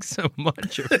drinking so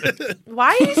much of it.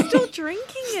 Why are you still drinking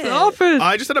it? Stop it.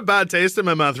 I just had a bad taste in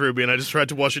my mouth, Ruby, and I just tried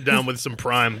to wash it down with some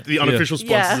Prime, the unofficial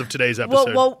sponsors of today's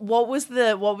episode. What was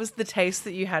the taste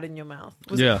that you had in your mouth?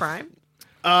 Was it Prime?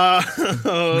 Yeah.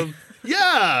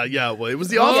 Well, it was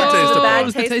the aftertaste The of bad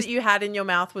Prime. taste that you had in your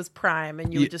mouth was Prime,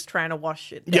 and you were just trying to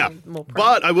wash it. Yeah, Down more Prime.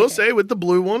 but I will say with the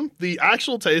blue one, the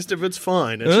actual taste of it's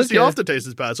fine. It's just the aftertaste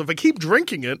is bad. So if I keep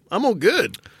drinking it, I'm all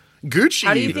good. Gucci.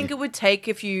 How do you think it would take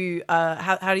if you?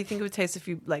 How do you think it would taste if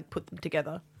you like put them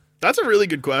together? That's a really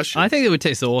good question. I think it would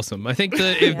taste awesome. I think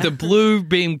if the blue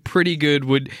being pretty good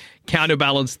would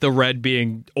counterbalance the red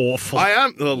being awful.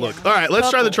 Look. All right,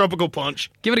 let's try the tropical punch.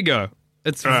 Give it a go.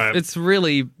 It's right. It's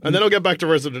really, and then I'll get back to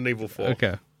Resident Evil 4.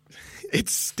 Okay. It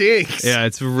stinks. Yeah,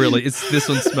 this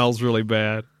one smells really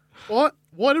bad. What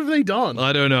have they done?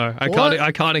 I don't know.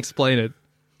 I can't explain it.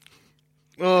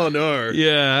 Oh no.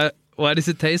 Yeah. Why does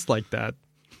it taste like that?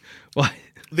 Why?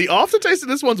 The aftertaste of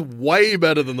this one's way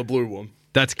better than the blue one.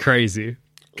 That's crazy.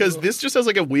 Because this just has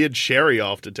like a weird sherry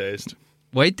aftertaste.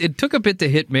 Wait, it took a bit to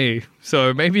hit me,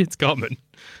 so maybe it's coming.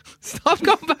 Stop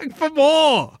going back for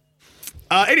more.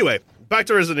 Anyway, back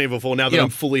to Resident Evil 4 now that I'm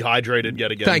fully hydrated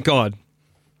yet again. Thank God.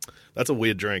 That's a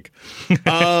weird drink.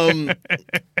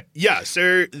 Yeah,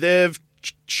 so they've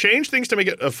changed things to make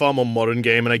it a far more modern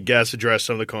game and I guess address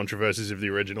some of the controversies of the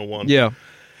original one. Yeah.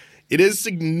 It is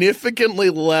significantly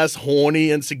less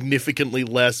horny and significantly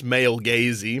less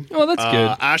male-gazy. Oh, that's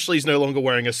good. Ashley's no longer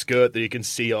wearing a skirt that you can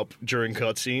see up during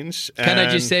cutscenes. Can I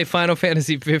just say Final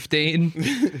Fantasy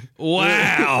 15?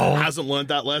 Wow. Hasn't learned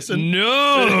that lesson?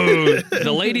 No.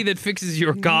 The lady that fixes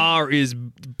your car is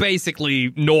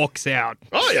basically Norks out.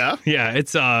 Oh, yeah? Yeah,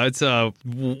 it's a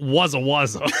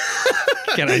wuzza.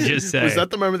 Can I just say? Was that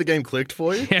the moment the game clicked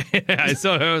for you? Yeah, I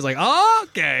saw her. I was like, oh,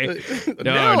 okay.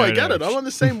 No, I get it. I'm on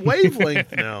the same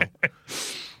wavelength now.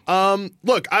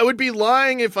 Look, I would be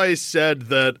lying if I said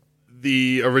that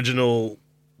the original,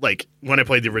 like, when I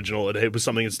played the original, it was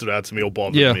something that stood out to me or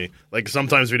bothered me. Like,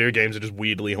 sometimes video games are just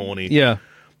weirdly horny. Yeah.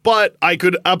 But I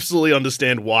could absolutely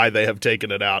understand why they have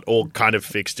taken it out or kind of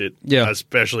fixed it,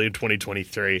 especially in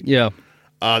 2023. Yeah.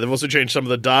 They've also changed some of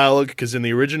the dialogue because in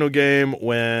the original game,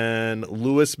 when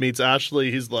Lewis meets Ashley,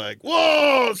 he's like,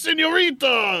 "Whoa,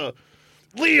 senorita!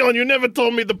 Leon, you never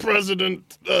told me the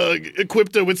president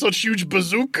equipped her with such huge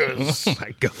bazookas." Oh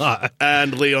my God.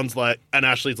 And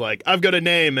Ashley's like, "I've got a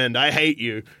name and I hate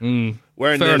you."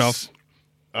 Where in Fair this,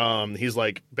 he's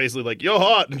like, basically like, "You're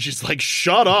hot," and she's like,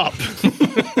 "Shut up."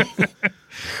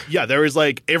 Yeah, there is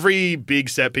like every big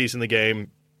set piece in the game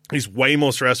is way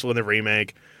more stressful in the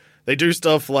remake. They do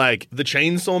stuff like the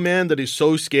Chainsaw Man that is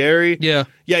so scary. Yeah.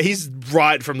 Yeah, he's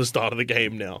right from the start of the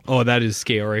game now. Oh, that is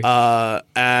scary.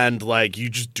 And like you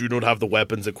just do not have the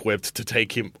weapons equipped to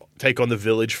take on the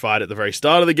village fight at the very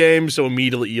start of the game, so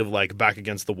immediately you're like back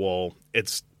against the wall.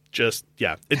 It's just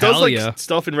it does like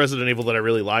stuff in Resident Evil that I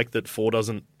really like that 4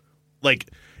 doesn't. Like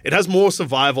it has more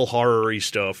survival horror-y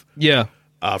stuff. Yeah.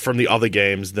 From the other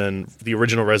games than the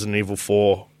original Resident Evil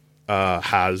 4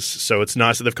 has, so it's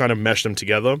nice that they've kind of meshed them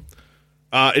together.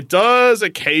 It does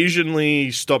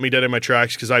occasionally stop me dead in my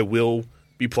tracks because I will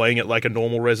be playing it like a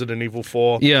normal Resident Evil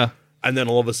 4. Yeah. And then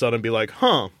all of a sudden be like,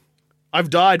 I've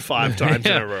died 5 times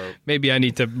in a row. Maybe I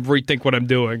need to rethink what I'm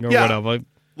doing or whatever.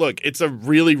 Look, it's a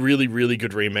really, really, really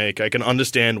good remake. I can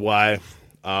understand why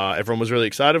everyone was really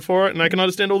excited for it, and I can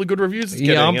understand all the good reviews it's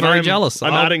getting. Yeah, I'm very jealous.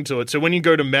 I'm adding to it. So when you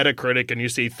go to Metacritic and you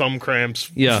see thumb cramps...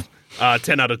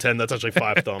 10 out of 10, that's actually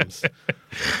 5 thumbs.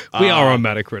 We are on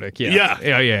Metacritic, Yeah.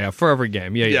 Yeah, for every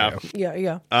game. Yeah.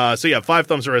 Yeah. So 5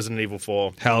 thumbs for Resident Evil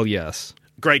 4. Hell yes.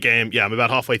 Great game. Yeah, I'm about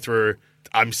halfway through.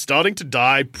 I'm starting to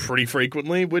die pretty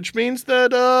frequently, which means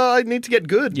that I need to get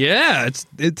good. Yeah,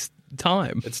 it's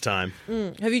time. It's time.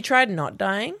 Have you tried not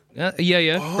dying? Yeah.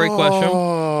 Great question.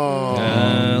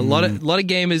 Oh. A lot of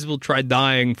gamers will try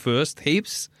dying first,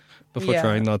 heaps, before Yeah.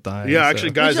 trying not dying. Yeah, so-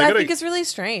 actually, guys, Which I I gotta, think is really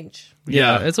strange.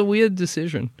 yeah, it's a weird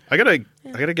decision. I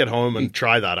gotta get home and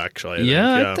try that. Actually,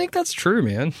 I think that's true,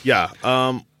 man. Yeah.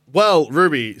 Well,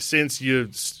 Ruby, since you're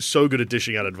so good at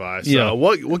dishing out advice, Yeah.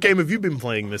 what game have you been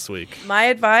playing this week? My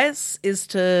advice is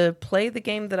to play the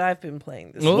game that I've been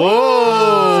playing this week.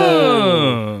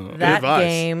 Whoa! That advice.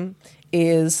 game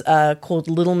is called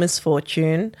Little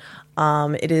Misfortune.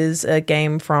 It is a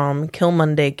game from Kill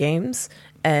Monday Games,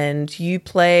 and you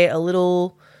play a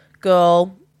little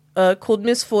girl called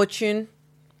Misfortune,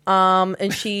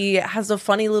 and she has a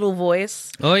funny little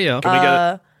voice. Oh yeah. Can we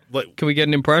get Can we get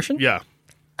an impression? yeah.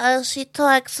 She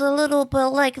talks a little bit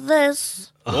like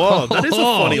this. Whoa, that is a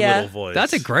funny Yeah. little voice.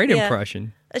 That's a great Yeah.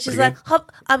 impression. And she's like,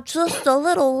 I'm just a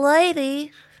little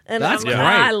lady. And That's I'm like, great.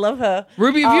 I love her.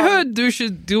 Ruby, have you heard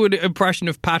Dusha do an impression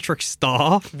of Patrick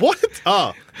Starr? What?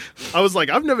 I was like,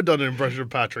 I've never done an impression of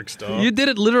Patrick Starr. You did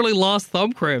it literally last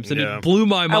Thumb Cramps, and Yeah. it blew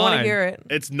my mind. I want to hear it.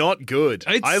 It's not good.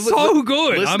 It's so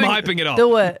good. I'm listening- hyping it up.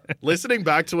 Do it. Listening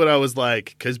back to it, I was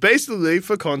like, because basically,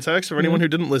 for context, for anyone who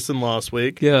didn't listen last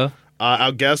week, Yeah.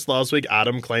 our guest last week,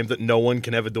 Adam, claimed that no one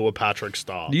can ever do a Patrick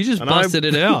Starr. You just And busted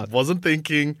it out. Wasn't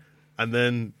thinking, and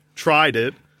then tried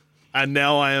it, and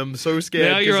now I am so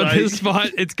scared. Now you're 'cause on this spot.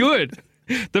 It's good.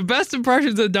 The best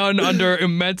impressions are done under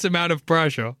immense amount of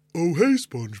pressure. Oh, hey,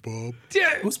 SpongeBob.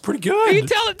 Yeah. It was pretty You good.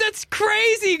 tell him that's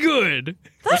crazy good.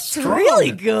 That's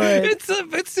really good.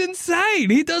 It's insane.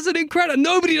 He does it incredible.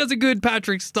 Nobody does a good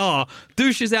Patrick Starr.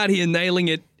 Douche is out here nailing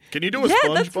it. Can you do a Yeah,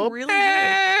 SpongeBob? that's really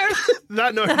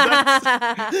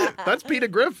good. That's Peter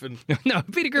Griffin. No,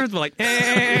 Peter Griffin's like,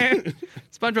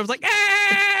 SpongeBob's like,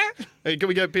 Hey, can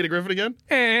we get Peter Griffin again?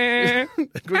 eh.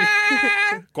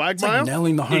 Quagmire?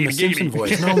 Nailing the Homer Giggity, Simpson giggity.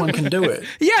 voice. No one can do it.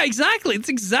 Yeah, exactly. It's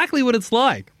exactly what it's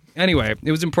like. Anyway,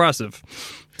 it was impressive.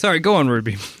 Sorry, go on,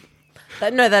 Ruby.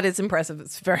 No, that is impressive.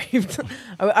 It's very.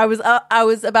 I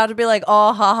was about to be like,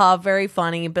 oh, haha, very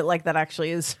funny, but like that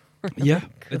actually is. Yeah,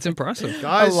 it's impressive.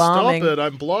 Guys, Alarming. stop it.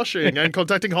 I'm blushing and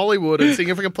contacting Hollywood and seeing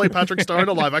if I can play Patrick Starr in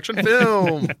a live-action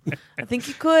film. I think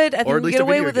you could. I think Or at you least get a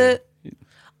away video with game. it.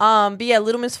 But yeah,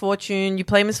 Little Misfortune. You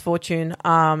play Misfortune,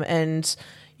 and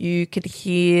you could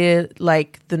hear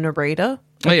like the narrator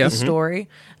of the story,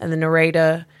 and the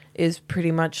narrator is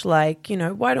pretty much like,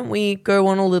 why don't we go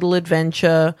on a little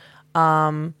adventure?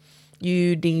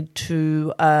 You need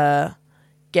to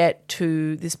get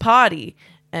to this party,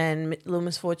 and Little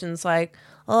Misfortune's like,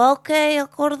 okay, I'll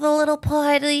go to the little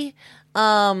party,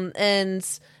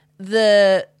 and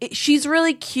she's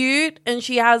really cute, and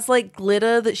she has like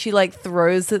glitter that she like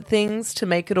throws at things to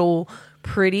make it all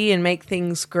pretty and make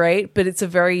things great, but it's a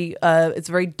very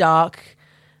dark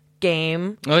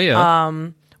game. Oh, yeah.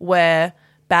 Where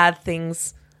bad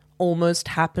things almost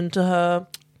happen to her.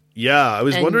 Yeah, I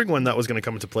was And- wondering when that was going to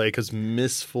come into play because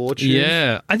Misfortune.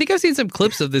 Yeah, I think I've seen some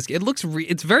clips of this. It looks,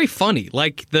 it's very funny.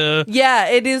 Like the, Yeah,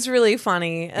 it is really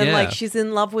funny. And Yeah. like she's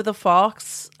in love with a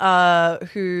fox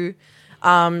who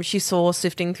she saw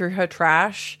sifting through her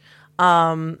trash.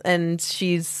 And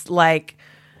she's like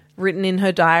written in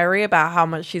her diary about how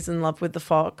much she's in love with the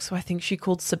fox, who I think she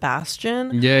called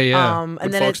Sebastian. Yeah. And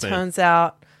Good then it fox name. turns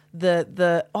out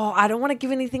I don't want to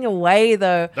give anything away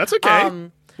though. That's okay.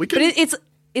 We can. But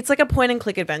it's like a point and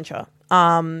click adventure,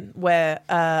 where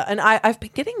and I've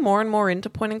been getting more and more into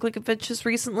point and click adventures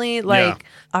recently. Like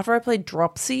after I played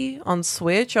Dropsy on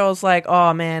Switch, I was like,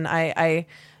 oh man, I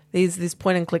these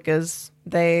point and clickers,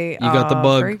 they got the are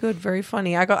bug. very good, very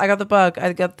funny. I got the bug.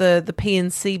 I got the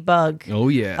PNC bug. oh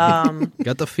yeah,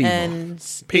 got the fever.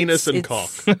 And Penis and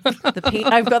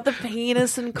I've got the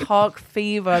penis and cock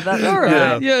fever. That's All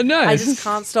right, yeah, I nice. just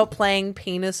can't stop playing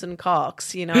penis and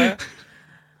cocks.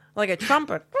 Like a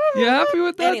trumpet. You happy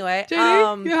with that? Anyway,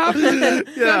 JD? You happy with that?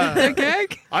 Yeah. that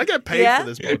gag? I get paid Yeah? for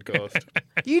this podcast.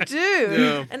 You do,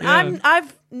 Yeah. and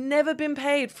I've never been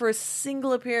paid for a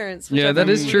single appearance. Which Yeah, I that think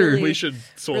is true. Really, We should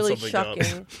sort really something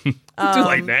shocking. out. Do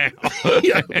like now.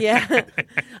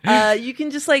 Yeah, you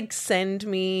can just like send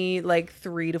me like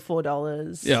 $3 to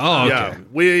 $4. Yeah. Oh, okay. Yeah,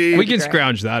 we We can Great.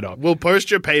 scrounge that up. We'll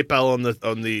post your PayPal on the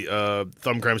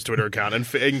Thumbcramps Twitter account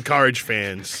and encourage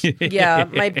fans. Yeah,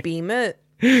 my beam it.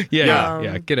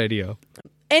 Yeah. Good idea.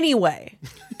 Anyway,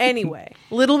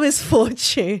 Little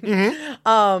Misfortune.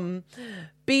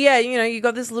 But yeah, you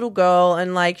got this little girl,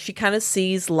 and like she kind of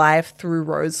sees life through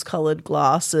rose-colored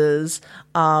glasses,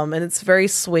 and it's very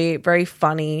sweet, very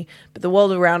funny. But the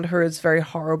world around her is very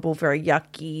horrible, very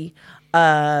yucky.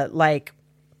 Like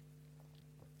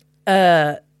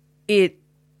it,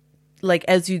 like,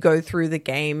 as you go through the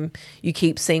game, you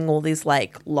keep seeing all these,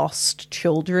 like, lost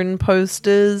children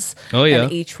posters. Oh, yeah.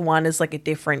 And each one is, like, a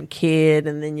different kid,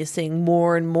 and then you're seeing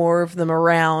more and more of them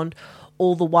around.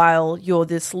 All the while, you're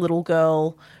this little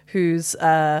girl who's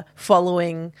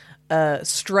following a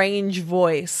strange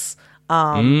voice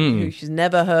who she's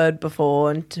never heard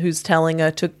before, and who's telling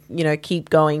her to, keep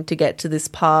going to get to this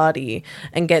party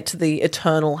and get to the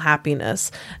eternal happiness.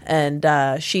 And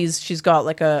she's got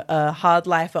like a hard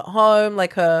life at home.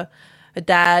 Like her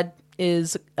dad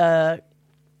is a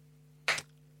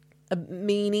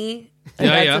meanie. Her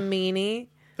dad's a meanie.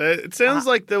 It sounds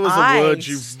like there was a word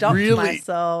you really...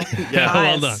 myself. Yeah,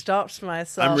 I stopped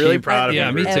myself. I'm really proud of you. Yeah,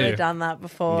 me I've too. never done that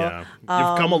before. Yeah.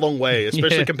 You've come a long way,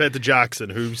 especially compared to Jackson,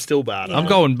 who's still bad. I'm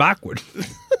going backward.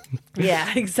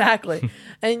 Yeah, exactly.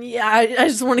 And I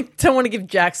just don't want to give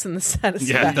Jackson the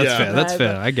satisfaction. Yeah, that's fair. That's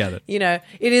fair. But, I get it.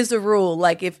 It is a rule.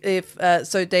 Like if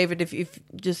so, David, if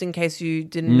just in case you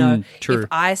didn't know, true. if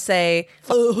I say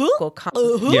or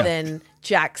Yeah. then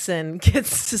Jackson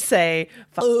gets to say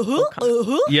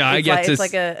Yeah, I get to. It's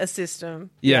like a system.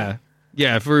 Yeah.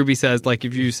 Yeah, if Ruby says, like,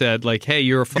 if you said, like, hey,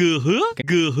 you're a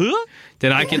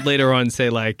then I could later on say,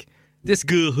 like, this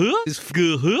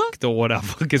or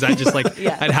whatever, because I just, like,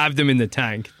 I'd have them in the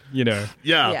tank,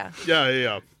 Yeah.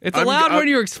 It's allowed when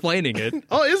you're explaining it.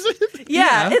 Oh, is it?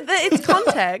 Yeah, it's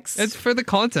context. It's for the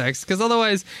context, because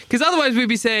otherwise we'd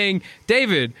be saying,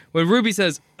 David, when Ruby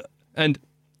says, and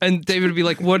David would be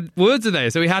like, what words are they?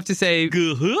 So we have to say, I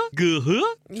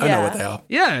know what they are.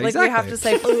 Yeah, like exactly. we have to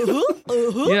say,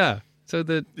 Yeah. So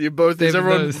that You both, is David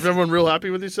everyone, knows. is everyone real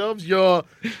happy with yourselves? You're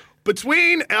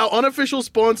between our unofficial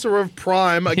sponsor of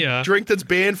Prime, a drink that's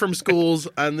banned from schools,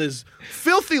 and this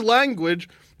filthy language.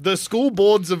 The school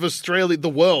boards of Australia, the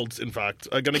world, in fact,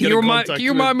 are going to get in contact. Can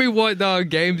you remind me what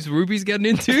games Ruby's getting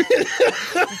into?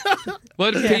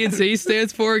 What P&C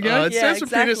stands for again? It stands for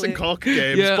penis and cock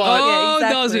games. Yeah. But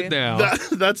Does it now?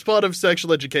 that's part of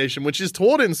sexual education, which is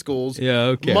taught in schools. Yeah,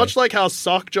 okay. Much like how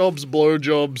suck jobs, blow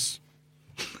jobs.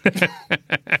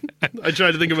 I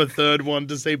tried to think of a third one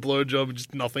to say blowjob, and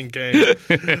just nothing came.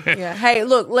 yeah. Hey,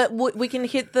 look, we can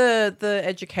hit the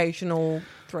educational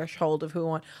threshold of who we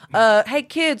want. Hey,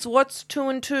 kids, what's 2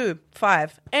 and 2?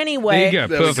 5. Anyway, There you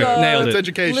go. Perfect. so Nailed It's it.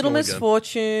 educational Little again.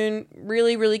 Misfortune,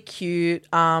 really, really cute.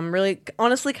 Really,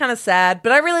 honestly, kind of sad,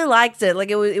 but I really liked it. Like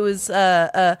it was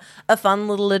a fun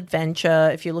little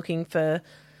adventure. If you're looking to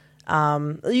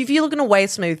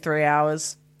waste maybe 3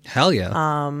 hours. Hell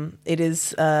yeah. It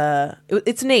is.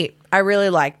 It's neat. I really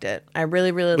liked it. I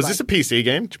really, really Was liked this a PC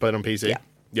game? Did you play it on PC? Yeah.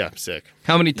 Yeah, sick.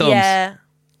 How many thumbs? Yeah,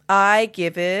 I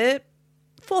give it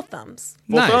 4 thumbs.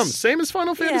 Well Nice. done. Same as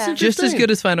Final Fantasy 15. Just as good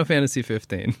as Final Fantasy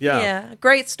 15. Yeah.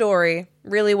 Great story.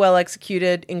 Really well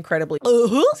executed. Incredibly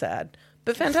sad,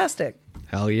 but fantastic.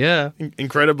 Hell yeah.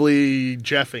 Incredibly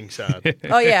jeffing sad.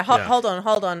 Oh yeah.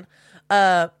 Hold on.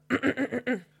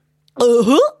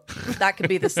 That could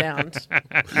be the sound.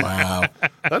 Wow.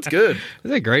 That's good.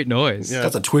 That's a great noise.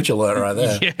 That's a Twitch alert right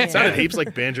there. It sounded heaps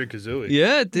like Banjo-Kazooie.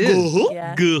 Yeah, it did.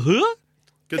 Yeah.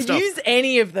 Good stuff. Use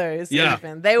any of those. Yeah.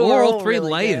 Even. They were Or all all three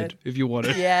really layered, good. if you want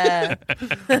it. Yeah.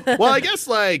 Well, I guess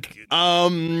well,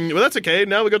 that's okay.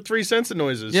 Now we got 3 sensor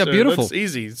noises. Yeah, so beautiful. That's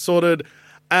easy, sorted.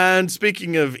 And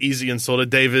speaking of easy and sorted,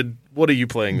 David, what are you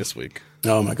playing this week?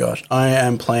 Oh my gosh. I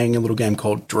am playing a little game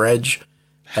called Dredge,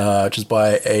 which is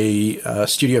by a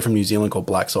studio from New Zealand called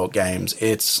Black Salt Games.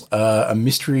 It's a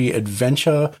mystery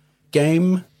adventure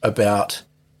game about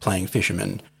playing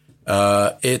fishermen.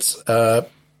 I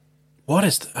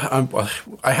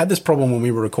had this problem when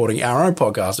we were recording our own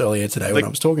podcast earlier today when I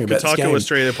was talking about this Kotaku game.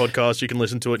 Australia podcast. You can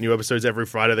listen to it. New episodes every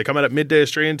Friday. They come out at midday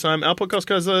Australian time. Our podcast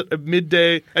goes at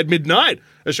midnight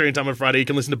Australian time on Friday. You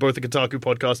can listen to both the Kotaku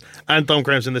podcast and Thumb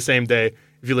Cramps in the same day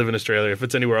if you live in Australia. If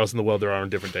it's anywhere else in the world, there are on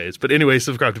different days. But anyway,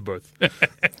 subscribe to both.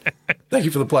 Thank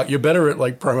you for the plug. You're better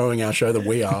at promoting our show than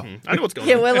we are. I know what's going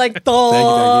Yeah, on. we're like, Thank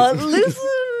you. listen to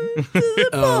the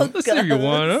podcast. Listen if you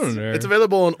want. I don't know. It's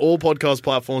available on all podcast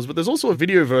platforms, but there's also a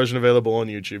video version available on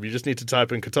YouTube. You just need to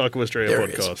type in Kotaku Australia There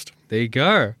it is. podcast. There you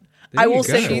go. I will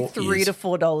There send you you go. $3 to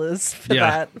 $4 for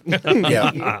Yeah.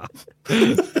 that.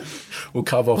 Yeah. We'll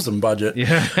carve off some budget.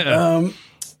 Yeah.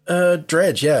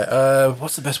 Dredge,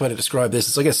 what's the best way to describe this?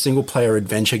 It's like a single-player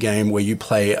adventure game where you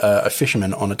play a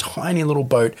fisherman on a tiny little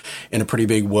boat in a pretty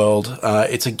big world.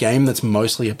 It's a game that's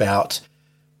mostly about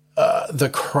the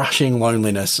crushing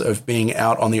loneliness of being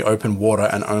out on the open water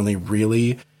and only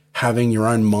really having your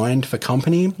own mind for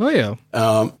company. Oh,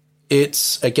 yeah.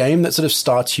 It's a game that sort of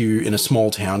starts you in a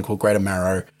small town called Greater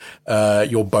Marrow.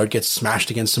 Your boat gets smashed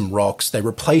against some rocks. They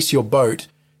replace your boat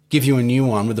give you a new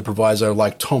one with the proviso,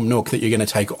 like Tom Nook, that you're going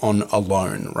to take on a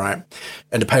loan, right?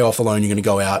 And to pay off the loan, you're going to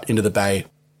go out into the bay,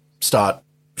 start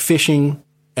fishing,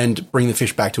 and bring the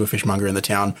fish back to a fishmonger in the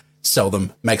town, sell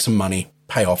them, make some money,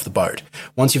 pay off the boat.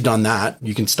 Once you've done that,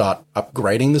 you can start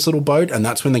upgrading this little boat, and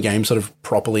that's when the game sort of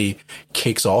properly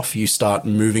kicks off. You start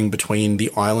moving between the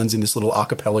islands in this little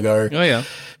archipelago. Oh, yeah.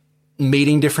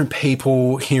 Meeting different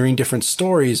people, hearing different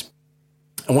stories.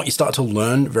 And what you start to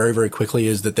learn very, very quickly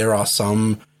is that there are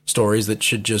some stories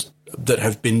that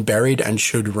have been buried and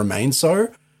should remain so,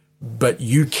 but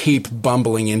you keep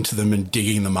bumbling into them and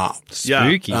digging them up.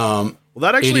 Spooky. Well,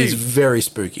 that actually it is very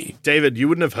spooky. David, you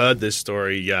wouldn't have heard this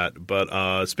story yet,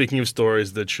 but speaking of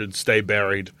stories that should stay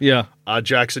buried,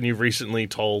 Jackson, you've recently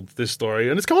told this story,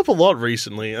 and it's come up a lot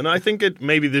recently, and I think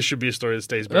maybe this should be a story that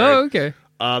stays buried. Oh, okay.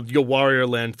 Your Warrior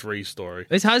Land 3 story.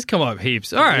 This has come up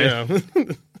heaps. All right. Yeah.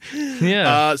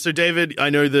 Yeah. So, David, I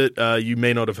know that you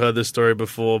may not have heard this story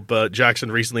before, but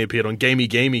Jackson recently appeared on Gamey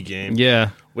Game.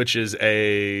 Yeah. Which is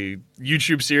a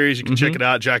YouTube series. You can check it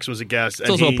out. Jackson was a guest. It's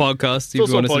also a podcast. If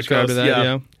you want to subscribe to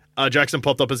that, yeah. Jackson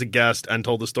popped up as a guest and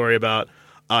told the story about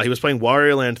he was playing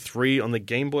Wario Land 3 on the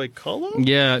Game Boy Color?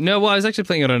 Yeah. No, well, I was actually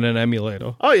playing it on an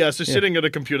emulator. Oh, yeah. So sitting at a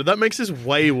computer. That makes this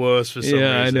way worse for some reason.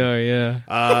 Yeah, I know,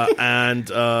 yeah. And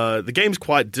the game's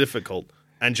quite difficult.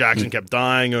 And Jackson kept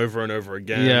dying over and over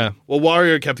again. Yeah. Well,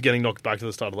 Wario kept getting knocked back to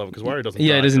the start of the level because Wario doesn't die.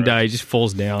 Yeah, he doesn't die. He just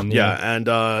falls down. Yeah,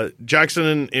 and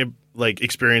Jackson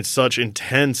experienced such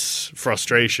intense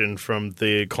frustration from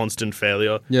the constant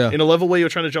failure. Yeah. In a level where you were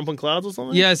trying to jump on clouds or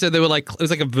something? Yeah, so they were it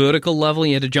was like a vertical level, and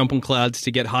you had to jump on clouds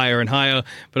to get higher and higher,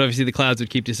 but obviously the clouds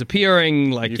would keep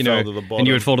disappearing, You fell to the bottom. and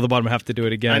you would fall to the bottom and have to do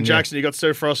it again. And Jackson, you got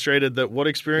so frustrated that what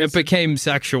experience? It became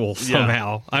sexual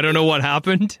somehow. I don't know what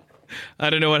happened. I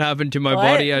don't know what happened to my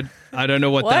body. I don't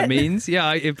know what that means.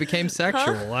 Yeah, it became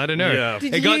sexual. I don't know. Yeah.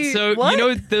 It got you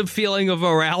know the feeling of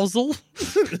arousal?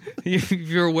 If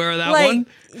you're aware of that one?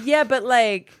 Yeah, but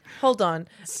hold on.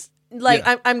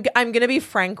 I'm gonna be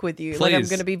frank with you. Please. I'm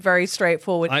gonna be very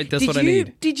straightforward. That's what I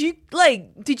need. Did you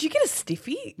get a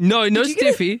stiffy? No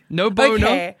stiffy. No boner.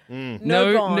 Okay.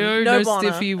 No boner.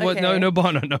 stiffy. What? Okay. No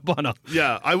boner.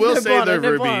 Yeah, I will say boner, though,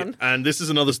 no Ruby, bond. and this is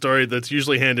another story that's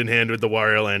usually hand in hand with the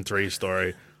Wario Land 3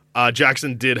 story.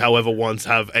 Jackson did, however, once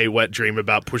have a wet dream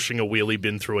about pushing a wheelie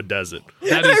bin through a desert.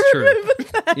 That is true.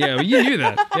 Yeah, well, you knew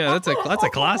that. Yeah, that's a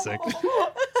classic.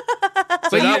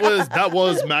 So that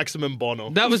was Maximum Bono.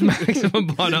 That was Maximum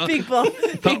Bono. Big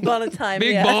Bono time.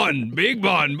 Big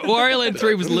Bon. Wario Land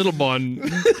 3 was Little Bon.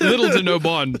 Little to no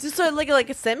Bon. So like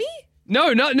a semi?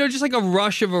 No, just like a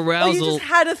rush of Oh, arousal. you just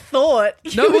had a thought. No,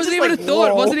 it You were wasn't just even a thought.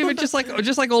 It whoa. wasn't even just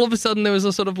like all of a sudden there was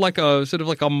a sort of like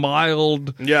a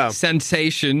mild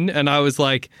sensation, and I was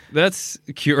like, that's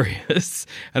curious.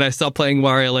 And I stopped playing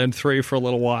Wario Land 3 for a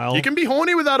little while. You can be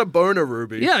horny without a boner,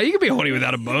 Ruby. Yeah, you can be horny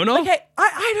without a boner. Okay,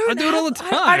 I do it all the time.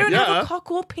 I don't Yeah. have a cock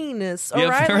or penis. All Yeah,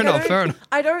 right, fair enough.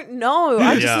 I don't know.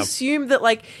 I just Yeah. assume that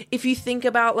if you think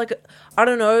about I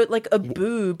don't know, a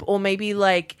boob or maybe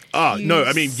No, I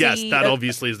mean, yes, see that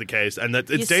obviously is the case, and that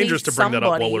it's you dangerous see to bring that up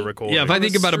while somebody- we're recording. Yeah, if I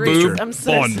think about a street. boob, I'm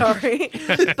so Bon. sorry,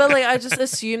 but I just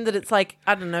assume that it's I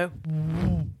don't know.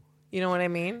 You know what I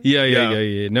mean? Yeah.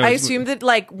 No, I it's- assume that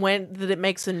that it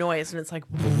makes a noise and it's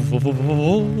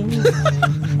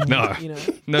No, you know.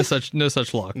 no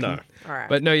such luck. No. All right.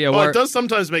 But no, yeah. Well, it does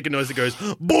sometimes make a noise that goes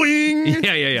boing.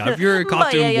 Yeah. If you're a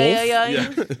cartoon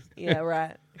wolf, Yeah,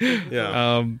 right.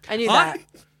 Yeah. I knew that.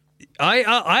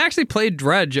 I actually played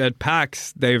Dredge at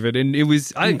PAX, David, and it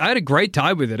was I had a great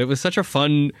time with it. It was such a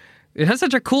fun. It has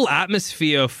such a cool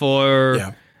atmosphere for.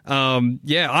 Yeah.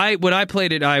 When I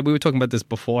played it, we were talking about this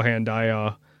beforehand.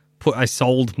 I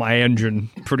sold my engine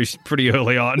pretty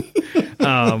early on,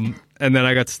 and then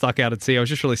I got stuck out at sea. I was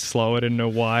just really slow. I didn't know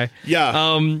why. Yeah.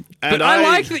 But I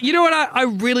like that. You know what? I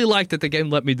really like that the game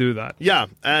let me do that. Yeah,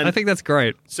 and I think that's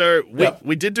great. so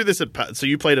we did do this at so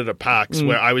you played it at PAX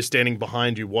where I was standing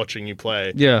behind you watching you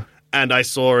play. Yeah. And I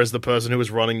saw as the person who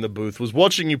was running the booth was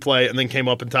watching you play and then came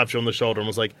up and tapped you on the shoulder and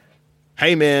was like,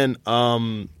 "Hey man,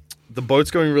 the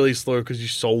boat's going really slow because you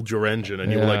sold your engine."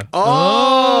 And you were like,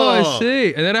 I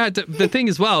see. And then I had to. The thing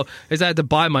as well is I had to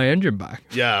buy my engine back.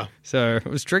 Yeah. So it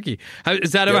was tricky.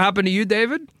 Has that ever happened to you,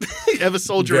 David? You ever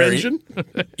sold your Very. engine?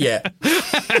 Yeah.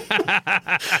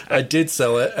 I did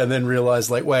sell it and then realized,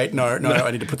 wait, no,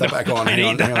 I need to put that back on.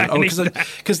 Hang on.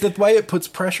 Because the way it puts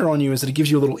pressure on you is that it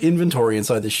gives you a little inventory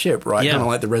inside the ship, right? Yeah. Kind of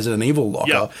like the Resident Evil locker.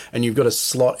 Yeah. And you've got to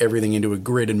slot everything into a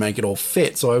grid and make it all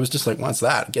fit. So I was just like, what's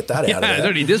that? Get that out of I there.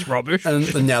 don't need this rubbish.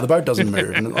 And now the boat doesn't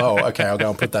move. And, okay, I'll go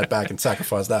and put that back and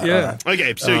sacrifice that. Yeah. All right.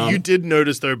 Okay, so you did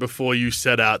notice though before you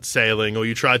set out sailing or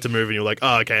you tried to move and you're like,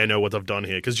 oh, okay, I know what I've done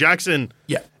here. Because Jackson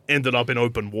ended up in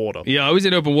open water. Yeah, I was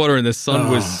in open water and the sun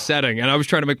was setting, and I was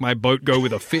trying to make my boat go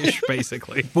with a fish,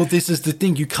 basically. Well, this is the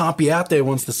thing. You can't be out there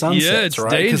once the sun sets, it's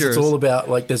right? Because dangerous. it's all about,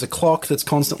 like, there's a clock that's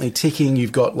constantly ticking.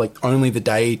 You've got, like, only the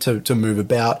day to move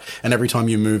about. And every time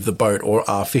you move the boat or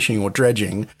are fishing or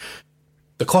dredging,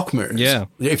 the clock moves. Yeah.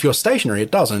 If you're stationary,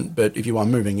 it doesn't. But if you are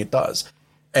moving, it does.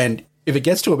 And if it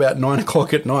gets to about 9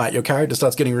 o'clock at night, your character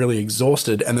starts getting really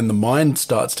exhausted, and then the mind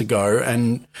starts to go,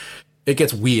 and it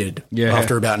gets weird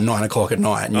after about 9 o'clock at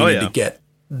night, and you need to get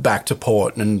back to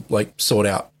port and, like, sort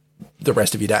out the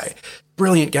rest of your day.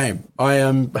 Brilliant game. I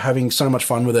am having so much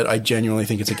fun with it. I genuinely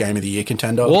think it's a Game of the Year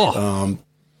contender.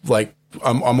 Like,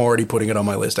 I'm already putting it on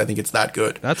my list. I think it's that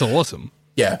good. That's awesome.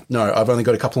 Yeah, no, I've only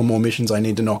got a couple of more missions I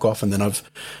need to knock off, and then I've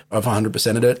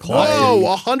 100%ed it.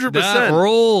 Whoa, 100%. That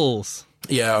rules.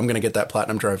 Yeah, I'm going to get that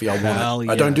platinum trophy. I want Hell it.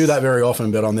 I don't do that very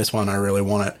often, but on this one, I really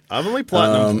want it. I've only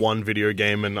platinumed one video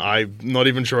game, and I'm not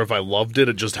even sure if I loved it.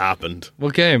 It just happened.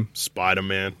 What game?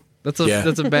 Spider-Man. That's a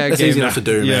bad That's game. easy enough to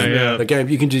do, man. Yeah. The game,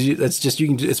 you can just,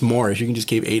 it's Moorish. You can just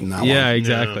keep eating that one. Yeah,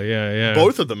 exactly. Yeah.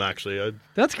 Both of them, actually.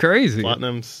 That's crazy.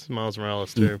 Platinum's Miles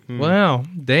Morales, too. Wow.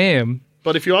 Damn.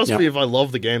 But if you ask me if I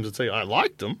love the games, I'd say I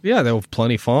liked them. Yeah, they were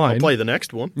plenty fine. I'll play the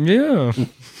next one. Yeah.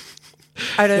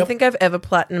 I don't think I've ever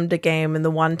platinumed a game, and the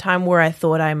one time where I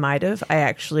thought I might have, I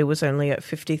actually was only at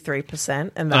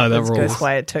 53%, and that was rules.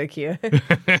 Ghostwire Tokyo.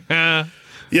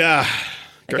 Yeah.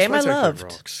 A game I Ghostwire Tokyo loved.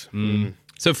 rocks.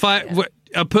 So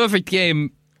a perfect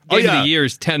game of the year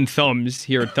is 10 thumbs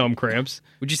here at Thumb Cramps.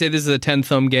 Would you say this is a 10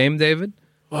 thumb game, David?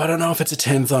 Well, I don't know if it's a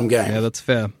 10 thumb game. Yeah, that's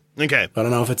fair. Okay. I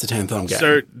don't know if it's a 10 thumb game.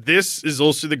 So this is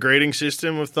also the grading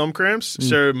system of thumb cramps.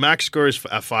 So max score is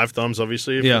 5 thumbs,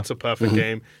 obviously, if it's a perfect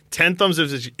game. 10 thumbs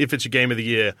if it's your game of the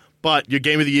year. But your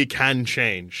game of the year can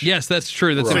change. Yes, that's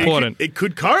true. That's So important. it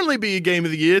could currently be your game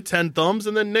of the year, 10 thumbs,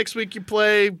 and then next week you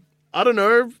play, I don't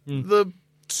know, the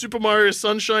Super Mario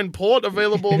Sunshine port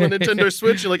available on the Nintendo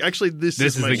Switch. You're like, actually, this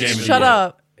is my the game of the Shut year.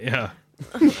 up. Yeah.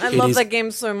 I love that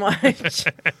game so much.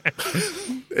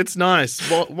 It's nice.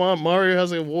 Mario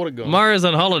has a water gun. Mario's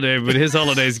on holiday, but his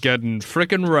holiday's getting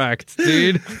frickin' wrecked,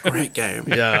 dude. Great game.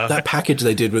 Yeah. That package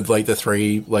they did with, like, the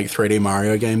 3D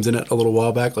Mario games in it a little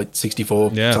while back, like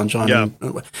 64 Sunshine. Yeah.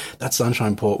 That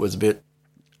Sunshine port was a bit...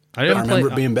 I I remember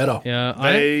it being better. Yeah,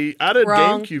 They added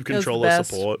Wrong. GameCube It was the controller best.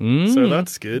 support, so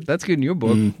that's good. that's good in your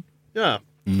book. Yeah.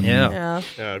 Yeah.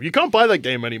 Yeah. You can't buy that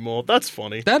game anymore. That's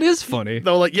funny. That is funny. They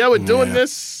were like, yeah, we're doing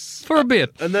this. For a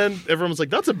bit. And then everyone was like,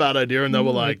 that's a bad idea. And they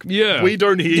were like, Yeah. we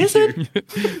don't hear Is you.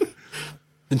 it?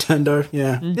 Nintendo,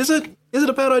 yeah. Is it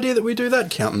a bad idea that we do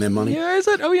that, counting their money? Yeah, is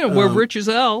it? Oh, yeah, we're rich as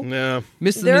hell. Yeah.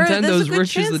 Mr. There's Nintendo's a good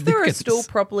rich as chance the there are Dickens. still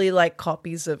probably like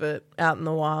copies of it out in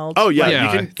the wild. Oh, yeah.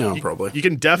 Yeah. You can, probably. You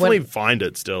can definitely find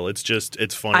it still. It's just,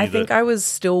 it's funny. I think I was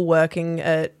still working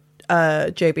at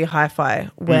JB Hi-Fi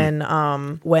when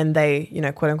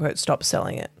they, quote unquote, stopped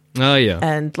selling it, Oh, yeah.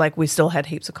 and like we still had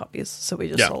heaps of copies, so we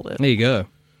just sold it. There you go.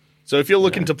 So if you're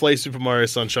looking to play Super Mario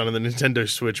Sunshine on the Nintendo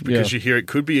Switch because you hear it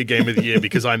could be a game of the year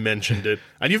because I mentioned it,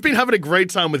 and you've been having a great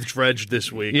time with Dredge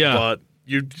this week, but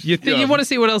you think you want to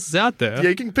see what else is out there? Yeah,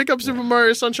 you can pick up Super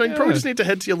Mario Sunshine. You probably just need to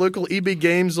head to your local EB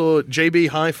Games or JB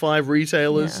Hi-Fi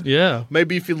retailers. Yeah.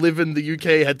 Maybe if you live in the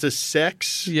UK, head to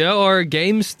Sex. Yeah, or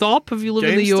GameStop if you live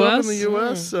in the GameStop US. in the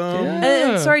US.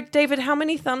 And sorry, David, how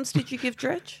many thumbs did you give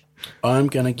Dredge? I'm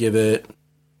going to give it...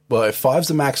 Well, if 5's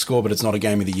the max score, but it's not a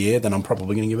game of the year, then I'm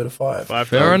probably going to give it a 5.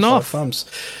 Fair enough. 5 thumbs.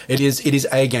 It is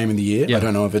a game of the year. Yeah. I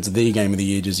don't know if it's the game of the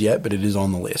year just yet, but it is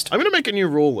on the list. I'm going to make a new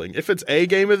ruling. If it's a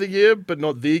game of the year, but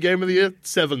not the game of the year,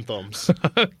 7 thumbs.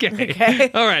 Okay.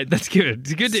 All right, that's good.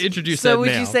 It's good to introduce that So would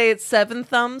now. you say it's 7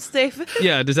 thumbs, David?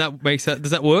 Yeah, does that make sense?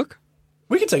 Does that work?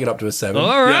 We can take it up to a 7.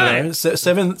 All right. You know,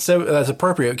 seven, that's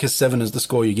appropriate because 7 is the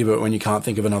score you give it when you can't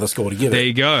think of another score to give There it.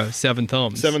 you go. 7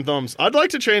 thumbs. 7 thumbs. I'd like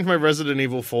to change my Resident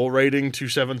Evil 4 rating to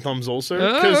 7 thumbs also,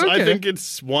 because I think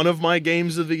it's one of my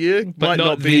games of the year. But Might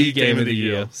not be the game of the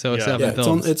year. So 7 Yeah,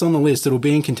 thumbs. it's on the list. It'll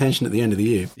be in contention at the end of the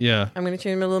year. Yeah. I'm going to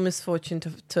change my little misfortune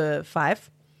to 5.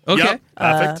 Okay. Yep,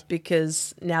 perfect.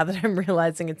 Because now that I'm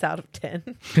realizing it's out of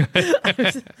 10.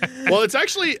 Well, it's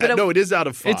actually... no, it is out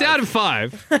of 5. It's out of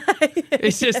 5.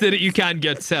 It's just that you can't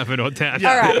get 7 or 10.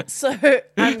 All right, so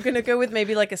I'm going to go with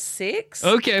maybe like a 6.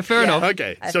 Okay, fair enough.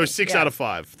 Okay, I so think, 6 yeah. out of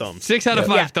 5 thumbs. 6 out of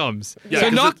 5 Yeah. thumbs. Yeah, so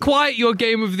 'cause not quite your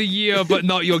game of the year, but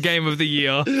not your game of the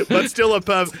year. But still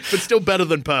but still better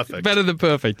than perfect. Better than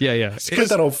perfect. Yeah, yeah. It's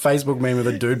that old Facebook meme of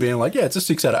the dude being like, yeah, it's a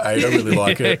 6 out of 8. I really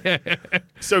like it.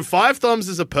 So 5 thumbs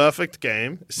is a perfect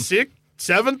game.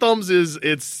 7 thumbs is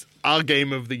it's our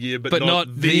game of the year, but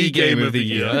not the game of the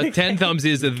year. 10 thumbs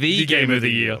is the game of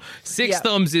the year. 6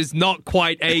 thumbs is not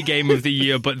quite a game of the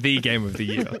year, but the game of the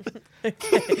year.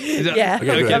 Yeah.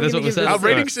 Okay, that's what we said. Our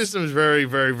rating system is very,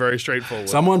 very, very straightforward.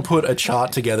 Someone put a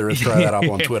chart together and throw that up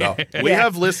on Twitter. We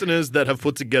have listeners that have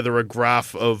put together a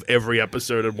graph of every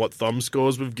episode and what thumb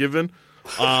scores we've given.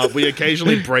 We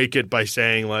occasionally break it by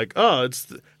saying like,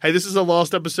 hey, this is the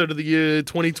last episode of the year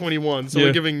 2021, so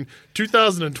we're giving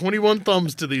 2021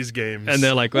 thumbs to these games. And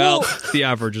they're like, well, the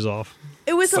average is off.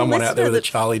 It was Someone a out there with a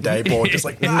Charlie Day board just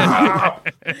like, nah.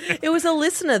 It was a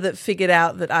listener that figured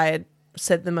out that I had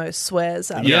said the most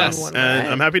swears out of anyone. And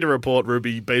right? I'm happy to report,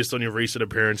 Ruby, based on your recent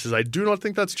appearances, I do not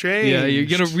think that's changed. Yeah, you're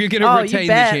gonna retain you the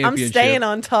bet. championship. I'm staying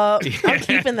on top. I'm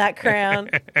keeping that crown.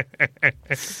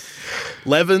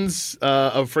 Levin's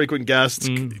a frequent guest.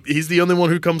 He's the only one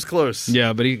who comes close.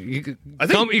 Yeah, but you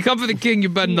come for the king, you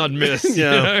better not miss.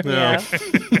 Yeah.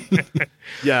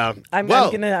 Yeah. I'm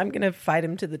gonna fight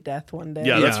him to the death one day.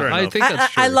 Yeah, that's fair enough. I think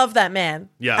that's true. I love that man.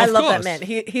 Yeah, I of love course. that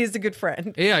man. He's a good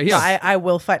friend. Yeah. So I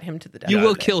will fight him to the death. You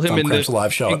will kill him in Thumbcramp's the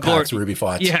live show at PAX Ruby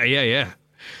Fights. Yeah.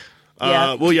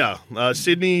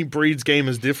 Sydney Breed's game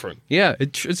is different. Yeah,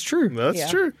 it's true. That's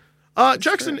true.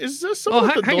 Jackson, is there someone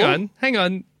at the door? hang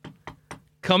on.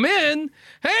 Come in.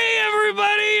 Hey,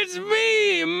 everybody, it's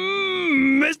me,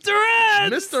 Mr.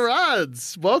 Ads. Mr.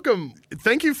 Ads, welcome.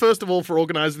 Thank you, first of all, for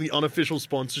organizing the unofficial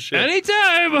sponsorship.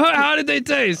 Anytime. How did they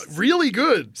taste? Really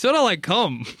good. Sort of like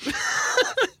cum.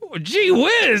 Gee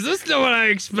whiz, that's not what I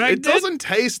expected. It doesn't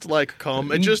taste like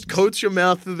cum. It just coats your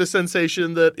mouth with a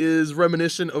sensation that is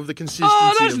reminiscent of the consistency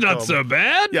Oh, that's of not cum. so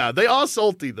bad. Yeah, they are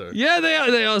salty, though. Yeah,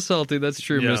 they are salty. That's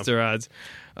true, Yeah. Mr. Ads.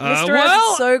 Mr. Ads,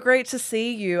 it's so great to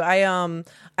see you. I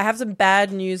have some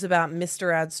bad news about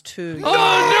Mr. Ads 2. Oh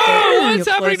no! Your What's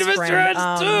happening to close Mr. friend.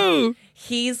 Ads 2?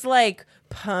 He's like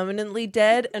permanently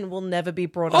dead and will never be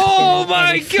brought up Oh in my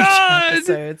any future God!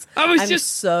 episodes. I'm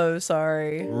just so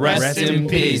sorry. Rest in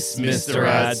peace, Mr.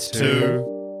 Ads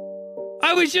 2.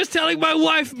 I was just telling my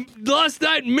wife last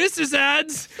night, Mrs.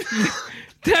 Ads,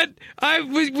 that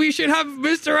we should have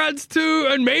Mr. Ads 2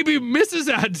 and maybe Mrs.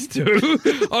 Ads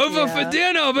 2 over for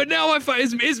dinner. But now I find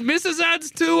is Mrs.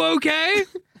 Ads 2 okay?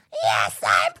 Yes,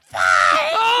 I'm fine.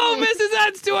 Oh, Mrs.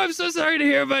 Ads 2, I'm so sorry to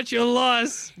hear about your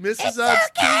loss. Mrs. It's Ads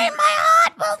okay, my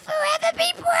heart will forever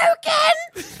be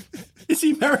broken. Is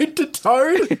he married to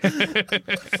Toad?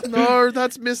 No,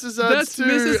 that's Mrs. Ads That's 2.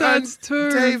 Mrs. And Ads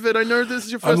 2. David, I know this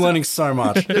is your I'm first. learning so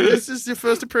much. This is your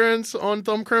first appearance on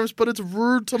Thumbcramps, but it's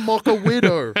rude to mock a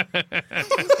widow.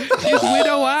 She's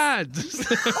widow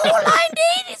Ads. All I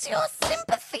need is your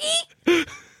sympathy.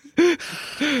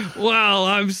 Well,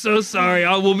 I'm so sorry.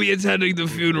 I will be attending the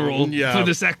funeral for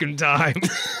the second time.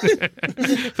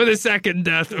 For the second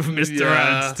death of Mr.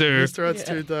 Ads 2. Mr. Ads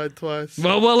 2 died twice.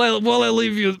 Well, while I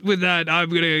leave you with that, I'm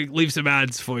going to leave some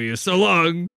ads for you. So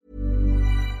long.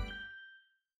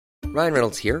 Ryan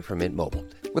Reynolds here from Mint Mobile.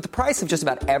 With the price of just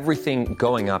about everything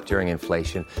going up during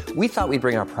inflation, we thought we'd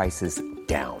bring our prices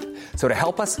down. So to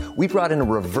help us, we brought in a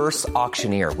reverse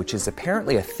auctioneer, which is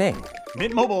apparently a thing.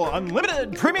 Mint Mobile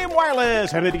Unlimited Premium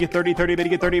Wireless. How to get 30, 30, bit to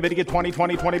get 30, bit to get 20,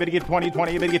 20, 20, bit to get 20,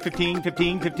 20, bit to get 15,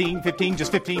 15, 15, 15,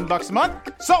 just $15 a month?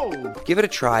 Sold! Give it a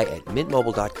try at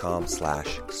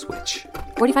mintmobile.com/switch.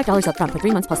 $45 up front for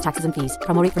 3 months plus taxes and fees.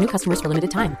 Promo rate for new customers for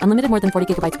limited time. Unlimited more than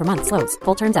 40 gigabytes per month. Slows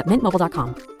full terms at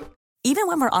mintmobile.com. Even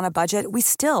when we're on a budget, we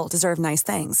still deserve nice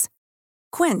things.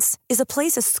 Quince is a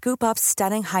place to scoop up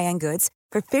stunning high-end goods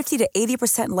for 50 to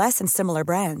 80% less than similar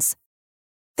brands.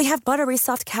 They have buttery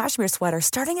soft cashmere sweaters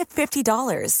starting at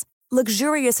 $50,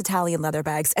 luxurious Italian leather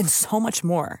bags, and so much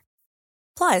more.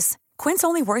 Plus, Quince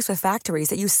only works with factories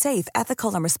that use safe,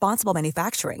 ethical, and responsible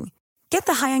manufacturing. Get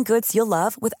the high-end goods you'll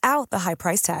love without the high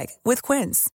price tag with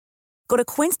Quince. Go to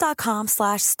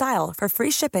quince.com/style for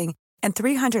free shipping and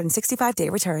 365-day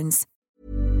returns.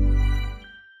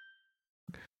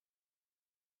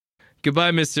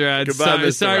 Goodbye, Mr. Ads. Goodbye,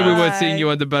 Mr. Sorry Ads. we weren't seeing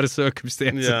you under better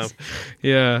circumstances.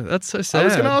 Yeah, that's so sad. I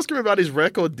was going to ask him about his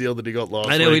record deal that he got last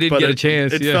week. I know, we didn't but get a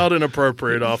chance, It yeah. felt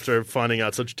inappropriate after finding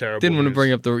out such terrible Didn't want to news.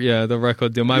 bring up the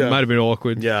record deal. Might have been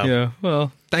awkward. Yeah.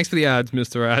 Well, thanks for the ads,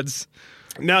 Mr. Ads.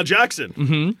 Now,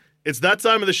 Jackson, it's that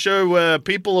time of the show where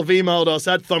people have emailed us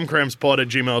at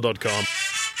thumbcrampspod@gmail.com.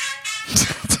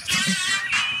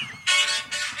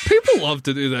 People love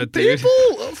to do that, dude. People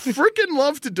freaking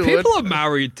love to do it. People are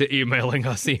married to emailing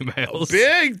us emails.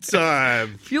 Big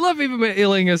time. If you love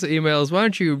emailing us emails, why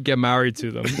don't you get married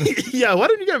to them? Yeah, why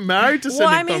don't you get married to Well,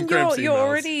 sending I mean, Thumbcramps you're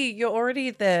emails? already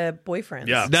their boyfriends.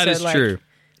 Yeah. That So, is like, true.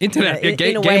 Internet,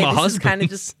 in a way, gamer this is husbands. kind of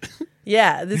just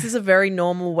Yeah, this is a very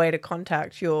normal way to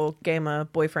contact your gamer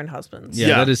boyfriend husbands.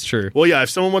 Yeah, that is true. Well, yeah, if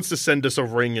someone wants to send us a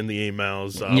ring in the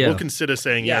emails, we'll consider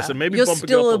saying yes, and maybe you're bump it up a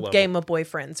still level. gamer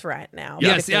boyfriends right now.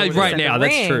 Yes, right now,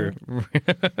 that's true.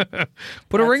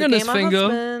 Put a ring on his finger.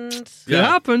 Husband. Could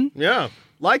happen. Yeah.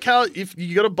 Like how if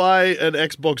you got to buy an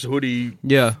Xbox hoodie,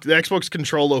 the Xbox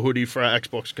controller hoodie for our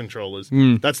Xbox controllers,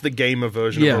 that's the gamer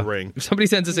version of a ring. If somebody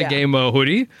sends us a gamer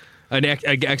hoodie, an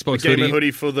Xbox gamer hoodie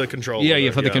for the controller.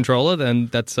 Yeah, for the controller, then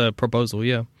that's a proposal,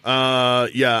 I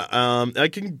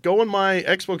can go on my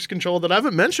Xbox controller that I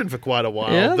haven't mentioned for quite a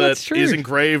while that is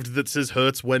engraved that says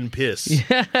hurts when piss.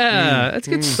 Yeah, that's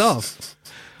good stuff.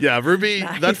 Yeah, Ruby,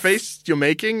 that face you're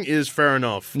making is fair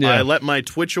enough. Yeah. I let my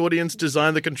Twitch audience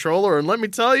design the controller, and let me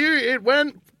tell you, it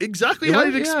went exactly how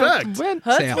you'd expect.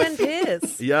 Hurts when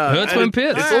piss. Yeah, hurts when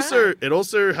piss. It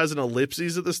also has an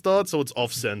ellipses at the start, so it's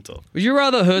off center. Would you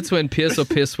rather hurts when piss or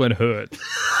piss when hurt?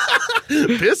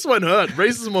 Piss when hurt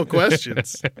raises more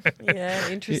questions. Yeah,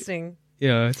 interesting.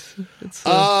 Yeah,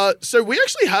 so we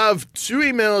actually have two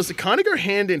emails that kind of go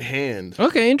hand in hand.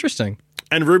 Okay, interesting.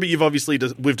 And Ruby,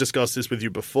 we've discussed this with you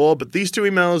before, but these two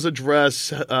emails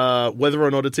address whether or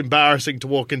not it's embarrassing to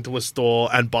walk into a store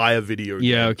and buy a video game.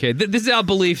 Yeah, okay. This is our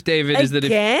belief, David, is that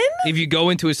if you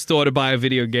go into a store to buy a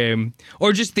video game,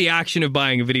 or just the action of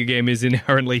buying a video game is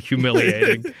inherently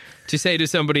humiliating. To say to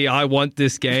somebody, I want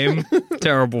this game,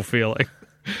 terrible feeling.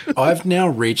 I've now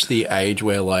reached the age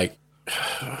where, like,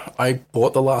 I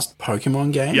bought the last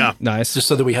Pokemon game. Yeah. Nice. Just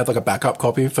so that we had, like, a backup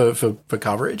copy for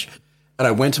coverage. And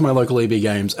I went to my local EB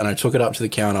Games and I took it up to the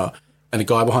counter, and the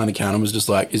guy behind the counter was just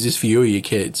like, "Is this for you or your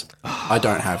kids?" I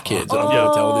don't have kids. And I'm going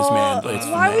to tell this man it's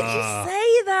for Why me. would you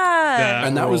say that?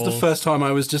 And that was the first time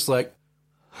I was just like,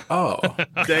 oh.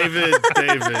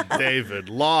 David,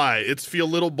 lie. It's for your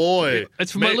little boy.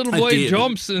 It's for my little boy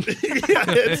Johnson.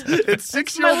 It's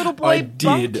 6-year-old. My little boy I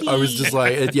did. Bunky. I was just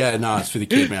like, it's for the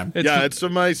kid, man. It's for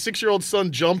my 6-year-old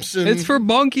son, Johnson. It's for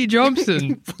Bonky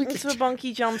Johnson. It's for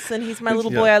Bunky Johnson. He's my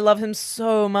little boy. I love him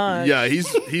so much. Yeah,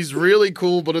 he's really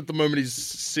cool, but at the moment he's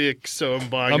sick, so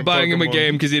I'm buying him a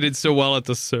game because he did so well at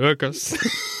the circus.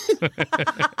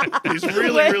 He's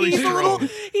really strong.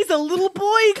 He's a little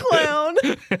boy clown.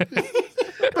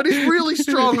 But he's really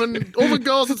strong, and all the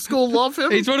girls at school love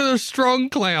him. He's one of those strong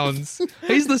clowns.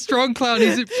 He's the strong clown.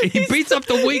 He beats up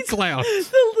the weak clown.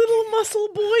 The little muscle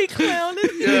boy clown.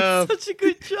 And he did such a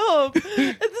good job at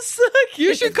the circus.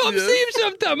 You should come see him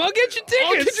sometime. I'll get you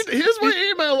tickets. Here's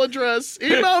my email address.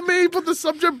 Email me, put the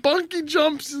subject Bunky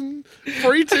Jumps and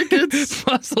free tickets.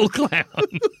 Muscle clown.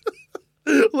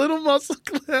 Little muscle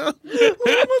clown. Little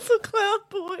muscle clown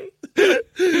boy.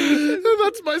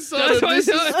 That's my son. That's my this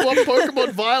son. is what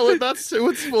Pokemon Violet. That's who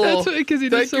it's for. That's because he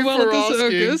did so well at the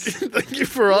circus. Thank you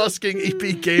for asking,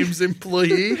 EP Games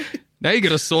employee. Now you got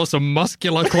to source a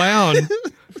muscular clown.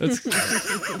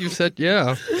 You said,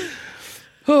 yeah.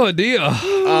 Oh, dear.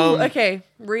 Okay,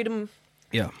 read them.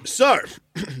 Yeah. So,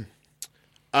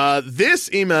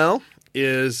 this email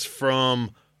is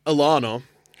from Alana,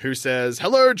 who says,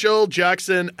 "Hello, Joel,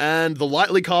 Jackson, and the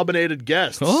lightly carbonated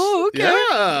guests." Oh, okay.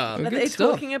 Yeah. Are they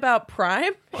talking about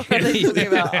Prime? Or are they talking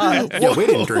about us? Yeah, we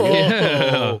didn't drink it.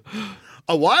 Yeah.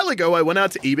 A while ago, I went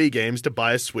out to EB Games to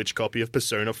buy a Switch copy of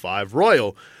Persona 5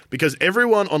 Royal because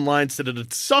everyone online said it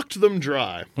had sucked them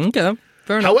dry. Okay.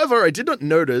 Fair enough. However, I did not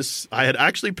notice I had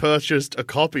actually purchased a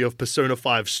copy of Persona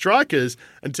 5 Strikers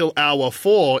until hour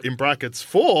 4, in brackets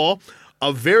 4,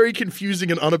 a very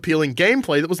confusing and unappealing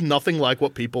gameplay that was nothing like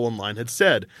what people online had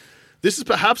said. This is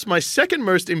perhaps my second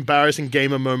most embarrassing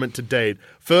gamer moment to date,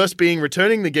 first being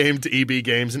returning the game to EB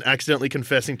Games and accidentally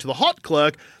confessing to the hot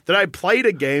clerk that I played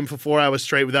a game for 4 hours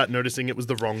straight without noticing it was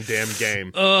the wrong damn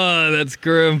game. Oh, that's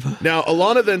grim. Now,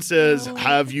 Alana then says,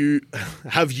 have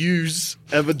yous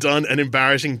ever done an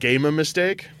embarrassing gamer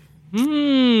mistake?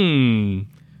 Good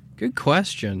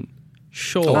question.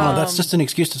 Sure. Oh, wow, that's just an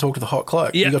excuse to talk to the hot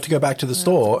clerk. Yeah. You got to go back to the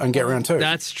store and get round two.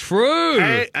 That's true.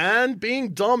 Hey, and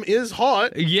being dumb is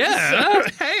hot. Yeah. So,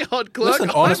 hey, hot clerk. That's an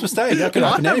honest mistake. That can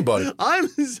happen to anybody. I'm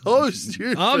so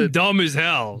stupid. I'm dumb as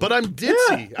hell. But I'm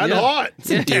ditzy and hot.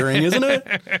 It's endearing, isn't it?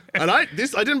 And I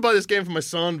didn't buy this game for my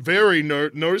son. Very no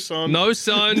son. No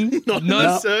son.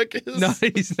 No circus. No,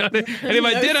 he's not. And if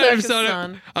I did have a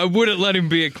son, I wouldn't let him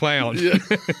be a clown. Yeah.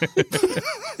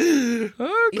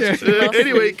 Okay.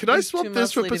 Anyway, can I swap Too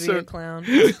this for muscly to be a Persona? clown.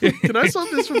 Can I swap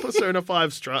this for Persona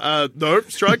 5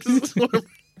 Strikes is what I'm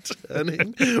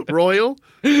returning. Royal?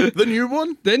 The new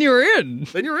one? Then you're in.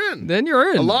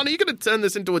 Alana, you going to turn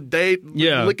this into a date?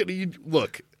 Yeah.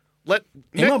 Look.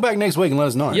 Email back next week and let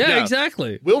us know. Yeah,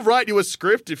 exactly. We'll write you a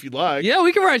script if you like. Yeah,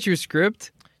 we can write you a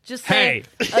script. Just say,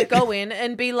 go in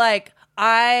and be like,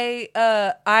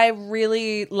 I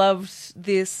really loved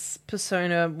this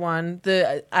Persona one.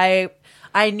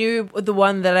 I knew the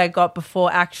one that I got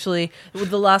before, actually.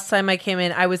 The last time I came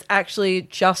in, I was actually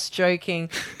just joking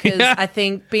because I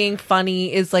think being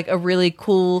funny is like a really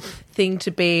cool thing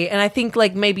to be. And I think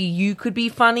like maybe you could be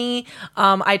funny.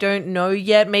 I don't know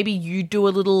yet. Maybe you do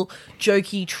a little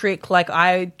jokey trick like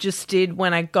I just did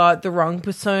when I got the wrong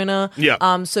Persona.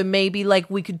 Yeah. So maybe like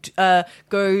we could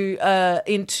go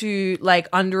into like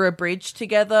under a bridge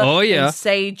together. Oh, yeah. And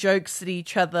say jokes at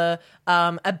each other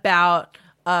about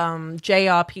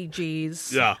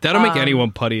JRPGs. Yeah. That'll make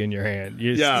anyone putty in your hand.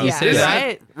 You say that.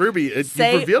 Right? Ruby, you've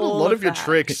Say revealed a all lot of of your that.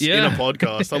 tricks in a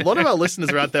podcast. A lot of our listeners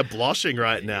are out there blushing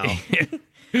right now.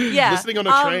 Yeah. Listening on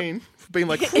a train, being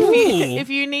like, if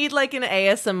you need like an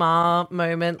ASMR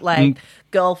moment, like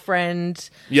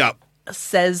girlfriend yeah.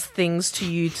 says things to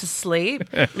you to sleep,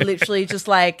 literally just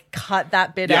like cut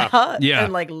that bit out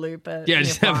and like loop it. Yeah, and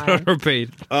just you're have it on fine. repeat.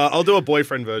 I'll do a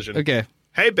boyfriend version. Okay.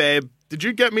 Hey, babe, did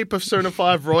you get me Persona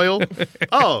 5 Royal?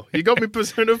 Oh, you got me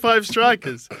Persona 5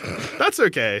 Strikers. That's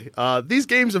okay. These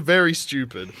games are very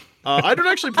stupid. I don't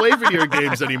actually play video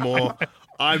games anymore.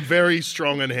 I'm very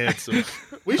strong and handsome.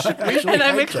 We should And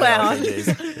I'm a clown.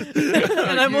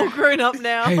 And I'm all grown up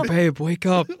now. Hey, babe, wake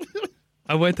up.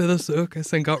 I went to the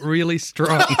circus and got really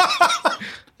strong.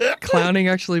 Clowning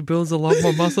actually builds a lot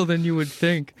more muscle than you would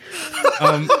think.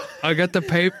 I got the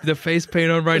face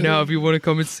paint on right now if you want to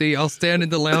come and see. I'll stand in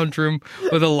the lounge room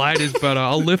where the light is better.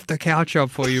 I'll lift the couch up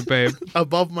for you, babe.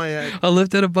 above my head. I'll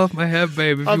lift it above my head,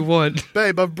 babe, if you want.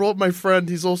 Babe, I've brought my friend.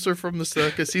 He's also from the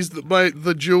circus. He's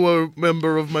the duo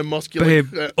member of my muscular...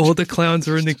 Babe, all the clowns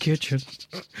are in the kitchen.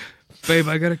 Babe,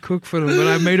 I got to cook for them, but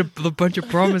I made a bunch of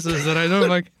promises that I don't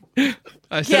like...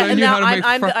 I said I knew how to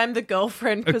make I'm the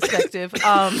girlfriend perspective.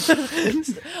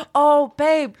 Oh,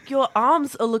 babe, your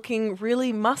arms are looking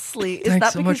really muscly. Is Thanks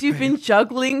that so because much, you've babe. been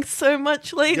juggling so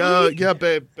much lately? Yeah,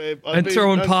 babe. And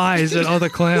throwing pies at other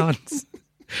clowns.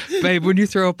 Babe, when you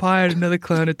throw a pie at another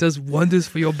clown, it does wonders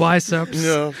for your biceps.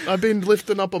 Yeah, I've been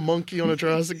lifting up a monkey on a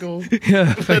tricycle.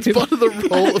 Yeah, That's babe. part of the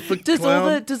role of a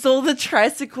clown. Does all the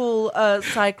tricycle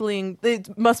cycling?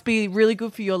 It must be really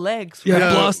good for your legs. Yeah, Right?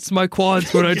 it blasts my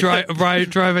quads when I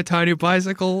drive a tiny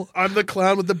bicycle. I'm the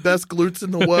clown with the best glutes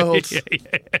in the world.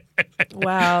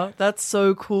 Wow, that's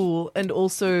so cool and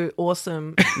also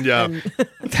awesome. Yeah. And-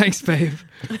 Thanks, babe.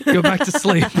 Go back to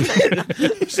sleep.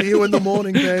 See you in the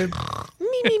morning, babe.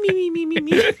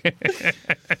 me.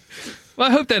 Well,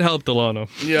 I hope that helped, Alana.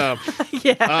 Yeah.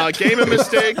 Yeah. Gamer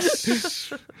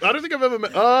mistakes. I don't think I've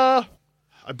ever...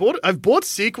 I've bought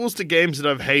sequels to games that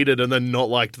I've hated and then not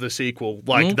liked the sequel.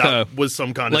 Like, that was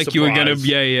some kind of like surprise. you were going to...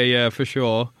 Yeah, for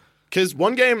sure. Because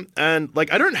one game, and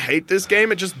like I don't hate this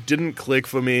game, it just didn't click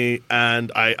for me,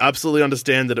 and I absolutely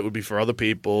understand that it would be for other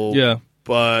people. Yeah.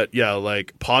 But yeah,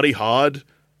 like Party Hard,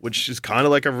 which is kind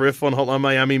of like a riff on Hotline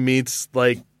Miami meets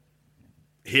like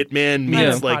Hitman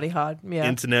meets like Party Hard. Yeah.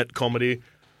 internet comedy.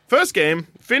 First game,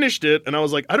 finished it, and I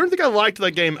was like, I don't think I liked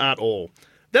that game at all.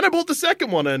 Then I bought the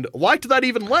second one and liked that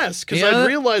even less because I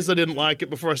realized I didn't like it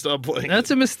before I started playing.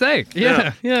 That's a mistake.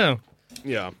 Yeah.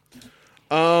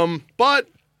 But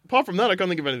apart from that, I can't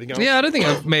think of anything else. Yeah, I don't think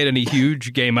I've made any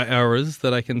huge gamer errors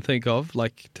that I can think of,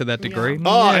 like, to that degree.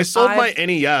 Oh, I sold my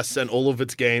NES and all of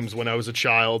its games when I was a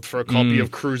child for a copy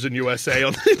of Cruisin' USA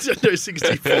on the Nintendo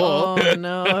 64. Oh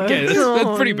no. Okay,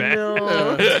 that's pretty bad.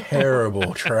 No.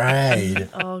 Terrible trade.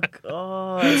 Oh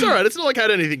god. It's all right. It's not like I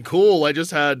had anything cool. I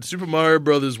just had Super Mario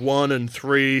Brothers 1 and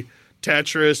 3,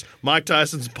 Tetris, Mike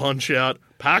Tyson's Punch-Out,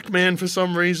 Pac-Man for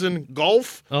some reason,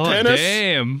 golf, Oh, tennis,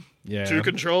 damn. Yeah. 2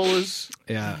 controllers.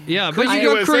 Yeah, but Cruising you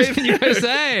got USA. Cruising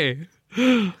USA.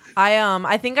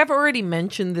 I think I've already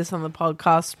mentioned this on the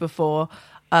podcast before,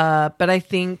 but I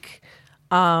think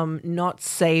not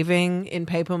saving in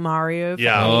Paper Mario for 8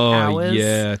 hours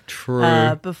yeah,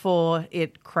 true. before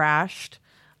it crashed.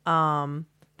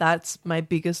 That's my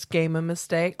biggest gamer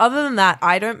mistake. Other than that,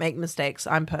 I don't make mistakes.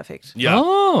 I'm perfect. Yeah.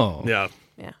 Oh. Yeah.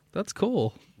 Yeah. That's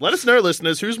cool. Let us know,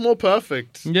 listeners, who's more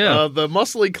perfect? Yeah. The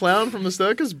muscly clown from the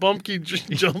circus, Bumpy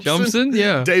Johnson? Johnson,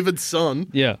 yeah. David's son?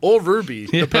 Yeah. Or Ruby,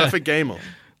 Yeah. the perfect gamer?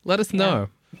 Let us know.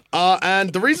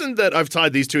 And the reason that I've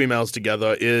tied these two emails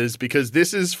together is because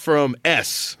this is from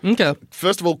S. Okay.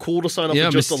 First of all, cool to sign off Yeah,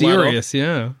 with just mysterious, a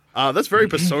letter. That's very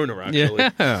Persona, actually.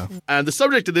 Yeah. And the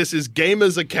subject of this is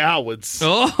gamers are cowards.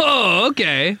 Oh,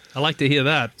 okay. I like to hear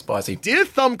that. Spicy. Dear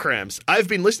Thumbcramps, I've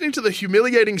been listening to the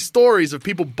humiliating stories of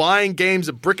people buying games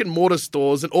at brick and mortar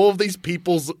stores, and all of these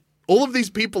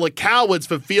people are cowards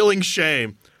for feeling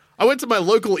shame. I went to my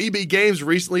local EB Games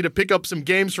recently to pick up some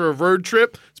games for a road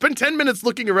trip. Spent 10 minutes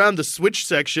looking around the Switch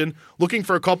section, looking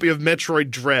for a copy of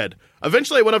Metroid Dread.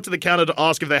 Eventually, I went up to the counter to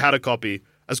ask if they had a copy.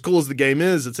 As cool as the game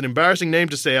is, it's an embarrassing name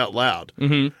to say out loud.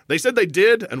 Mm-hmm. They said they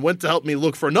did and went to help me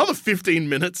look for another 15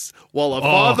 minutes while a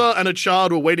father and a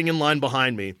child were waiting in line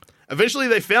behind me. Eventually,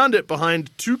 they found it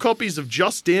behind 2 copies of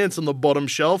Just Dance on the bottom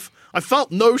shelf. I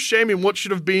felt no shame in what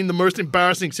should have been the most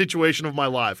embarrassing situation of my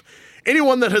life.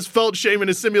 Anyone that has felt shame in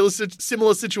a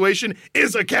similar situation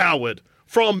is a coward.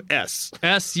 From S.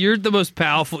 S, you're the most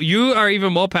powerful. You are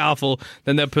even more powerful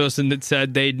than that person that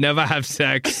said they'd never have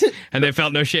sex and they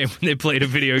felt no shame when they played a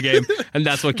video game, and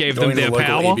that's what gave them Going their to local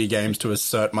power. EB Games to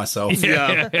assert myself.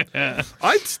 Yeah.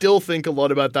 I still think a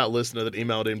lot about that listener that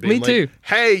emailed in being Me too.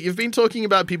 Hey, you've been talking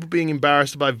about people being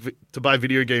embarrassed to buy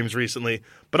video games recently,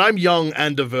 but I'm young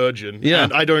and a virgin,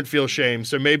 and I don't feel shame,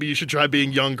 so maybe you should try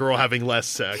being younger or having less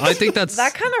sex. I think that's...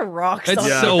 That kind of rocks. It's on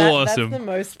so that, awesome. That's the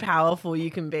most powerful you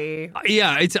can be.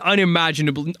 Yeah, it's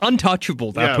unimaginable,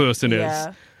 untouchable, that person is.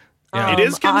 Yeah. It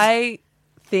is. I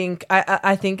think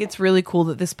it's really cool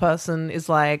that this person is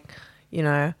like,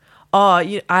 I'm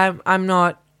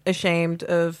not ashamed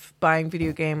of buying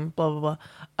video game, blah blah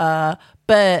blah.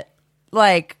 But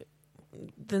like,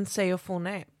 then say your full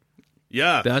name.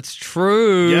 Yeah. That's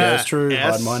true. Yeah, that's true.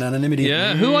 S. Hide mine anonymity.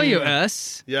 Yeah. Who are you,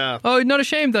 S? Yeah. Oh, not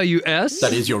ashamed, are you, S?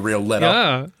 That is your real letter.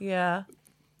 Yeah. Yeah.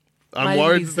 I'm Might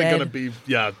worried be that they're going to be,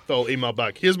 they'll email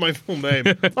back. Here's my full name.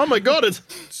 Oh my God, it's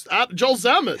at Joel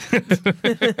Zammit.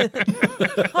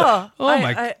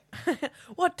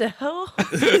 What the hell?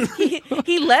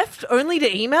 he left only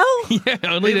to email? Yeah,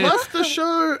 only He to... left the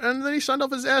show and then he signed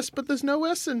off as S, but there's no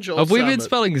S in Joel Have we been Zammit.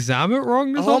 spelling Zammit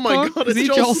wrong this Oh whole my time? God, Is it's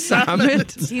he Joel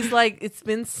Zammit? He's like, it's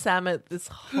been Samet this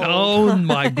whole Oh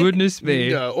my goodness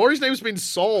me. Yeah, or his name's been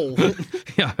Soul.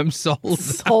 Yeah, I'm Soul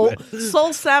Soul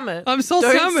Zammit. Samet. I'm Soul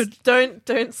Zammit.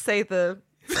 Don't say the...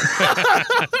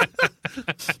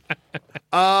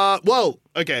 Well,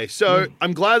 okay, so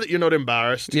I'm glad that you're not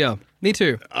embarrassed. Yeah, me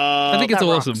too. I think it's that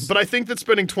awesome. rocks. But I think that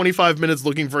spending 25 minutes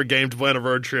looking for a game to play on a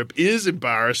road trip is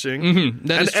embarrassing. Mm-hmm.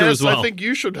 That and is true S, as well. I think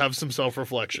you should have some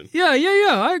self-reflection. Yeah,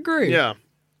 I agree. Yeah.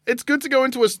 It's good to go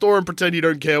into a store and pretend you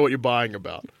don't care what you're buying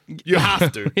about. You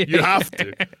have to. You have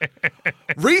to.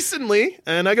 Recently,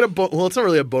 and I got it's not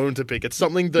really a bone to pick. It's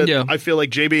something that I feel like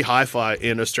JB Hi-Fi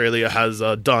in Australia has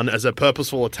done as a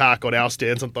purposeful attack on our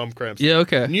stance on thumb cramps. Yeah,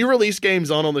 okay. New release games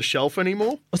aren't on the shelf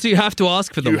anymore. So you have to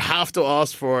ask for them. You have to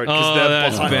ask for it. Oh, they're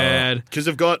that's behind. bad.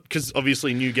 Because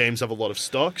obviously new games have a lot of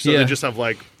stock, so Yeah. they just have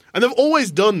and they've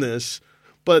always done this,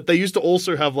 but they used to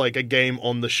also have a game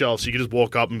on the shelf, so you could just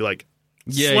walk up and be like,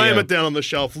 slam it down on the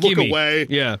shelf, look Gimme. away.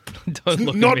 Yeah, don't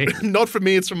look Not at me. not for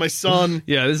me, it's for my son.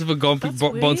 Yeah, this is for Bonsky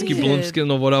weird.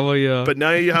 Blumskin or whatever, yeah. But now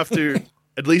you have to,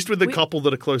 at least with the couple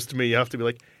that are close to me, you have to be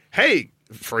like, hey,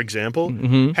 for example,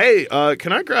 hey,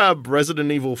 can I grab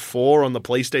Resident Evil 4 on the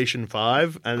PlayStation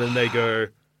 5? And then they go,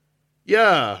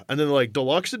 yeah. And then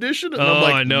deluxe edition? And I'm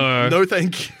like, I know. No,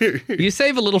 thank you. You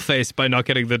save a little face by not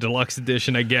getting the deluxe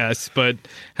edition, I guess, but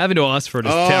having to ask for it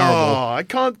is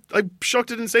terrible. I'm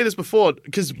shocked I didn't say this before,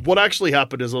 because what actually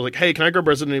happened is I was like, hey, can I grab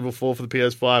Resident Evil 4 for the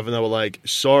PS5? And they were like,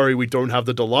 sorry, we don't have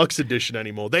the deluxe edition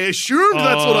anymore. They assumed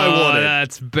that's what I wanted.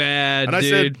 That's bad, And I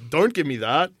dude. said, don't give me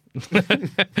that.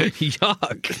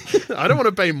 Yuck. I don't want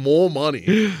to pay more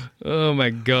money. Oh my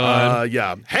god.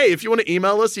 Yeah. Hey, if you want to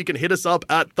email us, you can hit us up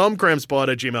at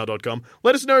thumbcrampspot@gmail.com.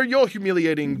 Let us know your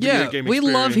humiliating video game we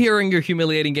experience. love hearing your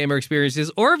humiliating gamer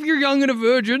experiences. Or if you're young and a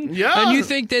virgin, and you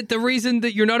think that the reason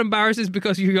that you're not embarrassed is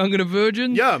because you're young and a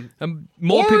virgin, and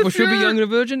more Or people if should be you're- young and a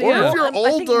virgin, or if you're I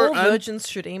think older more and- virgins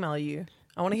should email you.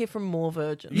 I want to hear from more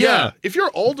virgins. Yeah. If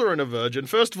you're older and a virgin,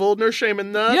 first of all, no shame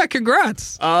in that. Yeah,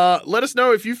 congrats. Let us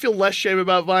know if you feel less shame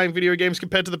about buying video games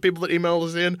compared to the people that email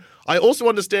us in. I also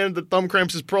understand that Thumb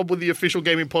Cramps is probably the official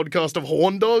gaming podcast of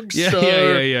Horn Dogs. Yeah, so...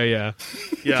 yeah.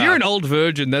 If you're an old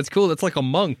virgin, that's cool. That's like a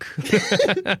monk.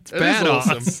 That's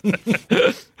badass.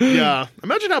 Awesome. Yeah.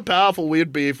 Imagine how powerful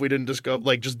we'd be if we didn't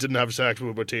discover, just didn't have sex when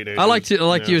we were teenagers. I like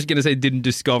you was going to say didn't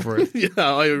discover it. Yeah,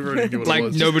 I already knew what it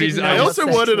was. Nobody's. I also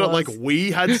worded it we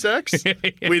had sex.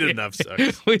 We didn't have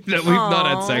sex. We've not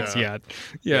had sex yet.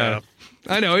 Yeah.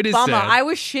 I know, it is Bummer. sad. I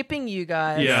was shipping you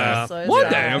guys. Yeah. So One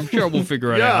sad. day, I'm sure we'll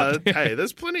figure it out. Hey,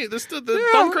 there's plenty. The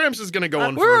Thumb Cramps is going to go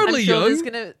on we're forever. only I'm sure young. there's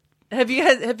gonna. Have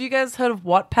you guys heard of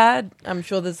Wattpad? I'm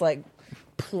sure there's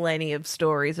plenty of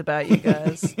stories about you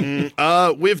guys.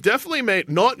 We've definitely made,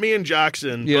 not me and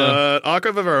Jackson, but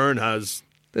Archive of Our Own has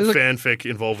fanfic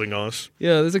involving us.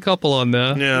 Yeah, there's a couple on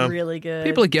there. Yeah. Really good.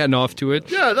 People are getting off to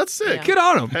it. Yeah, that's sick. Good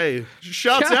on them. Hey,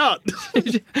 shouts out.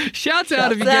 Shouts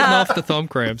out if you're getting off the thumb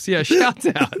cramps. Yeah, shouts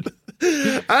out.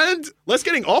 And let's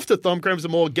getting off to Thumb Cramps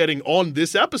and more getting on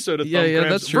this episode of Thumb Cramps.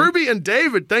 That's true. Ruby and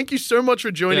David, thank you so much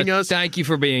for joining us. Thank you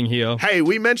for being here. Hey,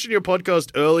 we mentioned your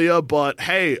podcast earlier, but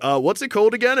hey, what's it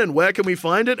called again and where can we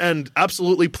find it? And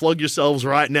absolutely plug yourselves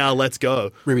right now. Let's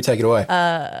go. Ruby, take it away.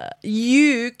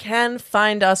 You can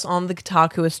find us on the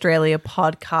Kotaku Australia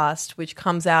podcast, which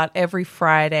comes out every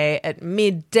Friday at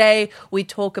midday. We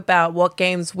talk about what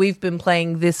games we've been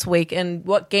playing this week and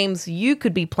what games you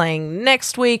could be playing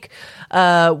next week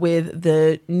with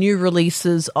the new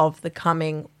releases of the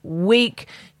coming week.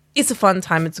 It's a fun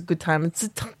time. It's a good time.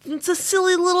 It's a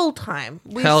silly little time.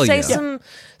 We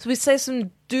say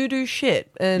some doo-doo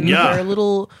shit, and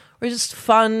we're just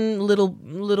fun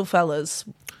little fellas.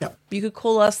 Yep. You could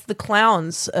call us the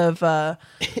clowns of the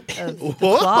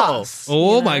class.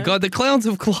 Oh my God, the clowns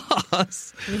of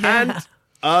class. Yeah.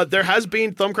 And there has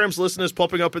been Thumb Cramps listeners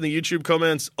popping up in the YouTube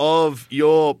comments of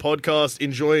your podcast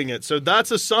enjoying it. So that's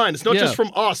a sign. It's not just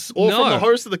from us or from the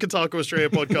host of the Kotaku Australia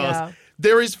podcast. Yeah.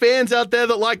 There is fans out there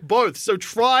that like both. So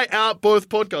try out both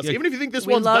podcasts. Even if you think this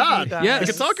one's bad. Yeah, the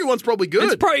Kotaku one's probably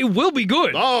good. It probably will be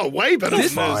good. Oh, way better than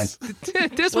fine.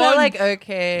 This We're one, like,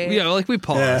 okay. yeah, like we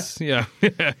pause. Yeah.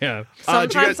 Yeah.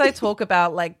 Sometimes I talk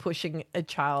about like pushing a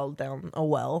child down a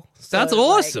well. So, That's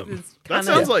awesome. That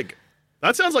sounds like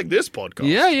this podcast.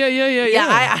 Yeah,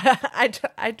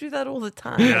 I do that all the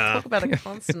time. I talk about it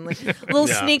constantly. Little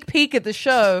sneak peek at the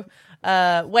show.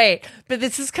 Wait, but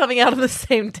this is coming out on the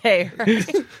same day,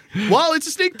 right? Well, it's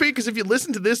a sneak peek because if you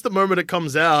listen to this the moment it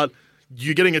comes out,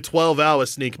 you're getting a 12-hour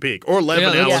sneak peek or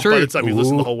 11 hours by the time you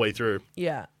listen the whole way through.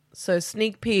 Yeah. So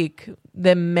sneak peek,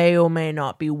 there may or may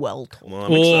not be well talk. Well,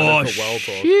 I'm excited for well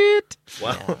talk. Shit.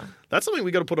 Wow. That's something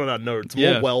we got to put on our notes.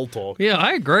 More well talk. Yeah,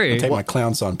 I agree. I'll take my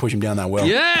clown son, push him down that well.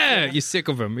 Yeah, you're sick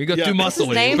of him. He got too What's his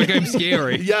muscly. name? It became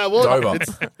scary. Yeah, well, Dover.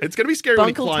 it's going to be scary when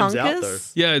he Bunkle climbs out, though.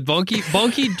 Tunkus? Yeah,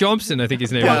 Bonky Johnson, I think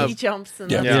his name He is. jumps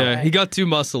in Yeah. Yeah, he got too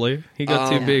muscly. He got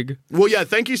too big. Well, yeah,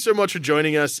 thank you so much for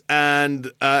joining us.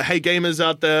 And hey, gamers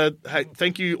out there, hey,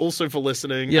 thank you also for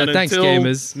listening. Yeah, and thanks, until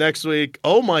gamers. next week.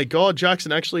 Oh my God,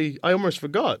 Jackson, actually, I almost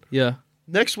forgot. Yeah.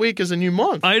 Next week is a new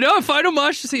month. I know, Final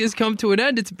Mastery has come to an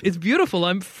end. It's beautiful.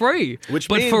 I'm free. Which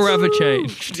but means, forever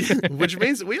changed. Which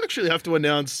means that we actually have to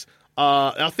announce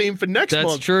our theme for next month.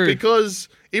 That's true. Because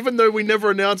even though we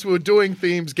never announced we were doing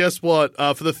themes, guess what?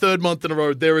 For the third month in a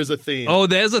row, there is a theme. Oh,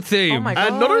 there's a theme. Oh my God.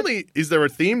 And not only is there a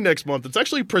theme next month, it's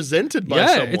actually presented by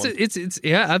someone. It's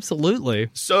yeah, absolutely.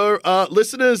 So,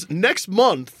 listeners, next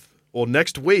month or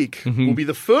next week will be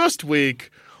the first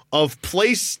week of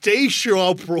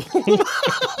PlayStation Pro.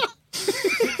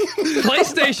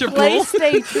 PlayStation Pro.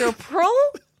 PlayStation Pro?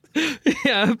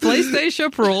 Yeah,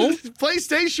 PlayStation Pro.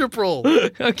 PlayStation Pro.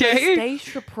 Okay.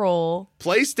 PlayStation Pro.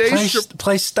 PlayStation.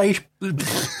 PlayStation.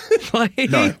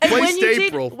 No. And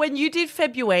when you did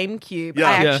February Cube,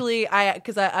 Yeah.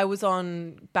 because I was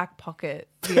on Back Pocket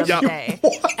the other day,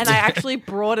 and I actually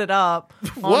brought it up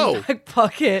on Back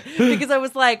Pocket because I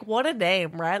was like, what a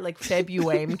name, right? Like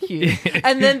February Cube.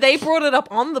 And then they brought it up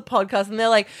on the podcast, and they're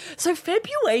like, so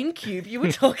February Cube, you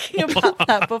were talking about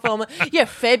that before. I'm like, yeah,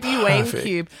 February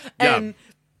Cube. And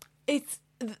it's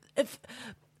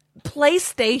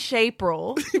PlayStation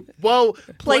April. Well,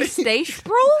 PlayStation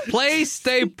Pro?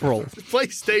 PlayStation Pro.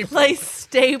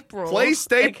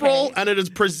 PlayStation, and it is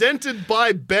presented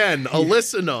by Ben, a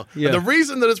listener. Yeah. And the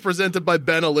reason that it's presented by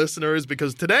Ben, a listener, is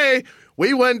because today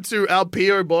we went to our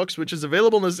PO box, which is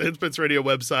available on the Sandspits Radio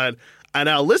website, and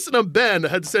our listener Ben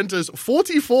had sent us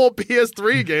 44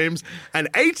 PS3 games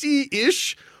and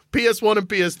 80-ish PS1 and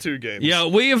PS2 games. Yeah,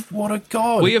 What a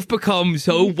god. we have become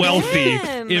so wealthy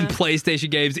Man. in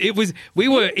PlayStation games. We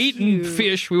were eating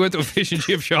fish. We went to a fish and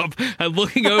chip shop and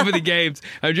looking over the games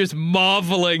and just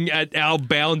marveling at our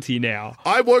bounty now.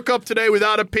 I woke up today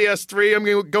without a PS3.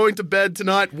 I'm going to bed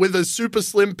tonight with a super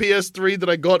slim PS3 that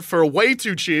I got for way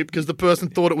too cheap because the person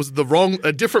thought it was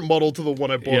a different model to the one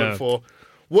I bought it for.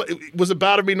 What, was it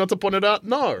bad of me not to point it out?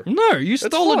 No. No, you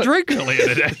stole a fine. drink earlier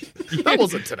today. That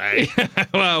wasn't today.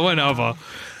 Well, whenever.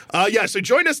 So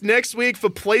join us next week for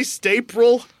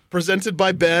PlayStation presented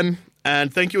by Ben.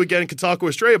 And thank you again, Kotaku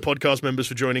Australia podcast members,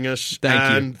 for joining us.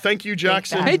 Thank you. Thank you,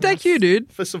 Jackson. Hey, thank you,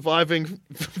 dude. For surviving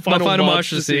My final March march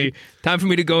to see. Time for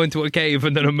me to go into a cave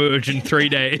and then emerge in 3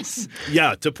 days.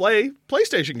 Yeah, to play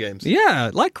PlayStation games.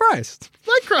 Yeah, like Christ.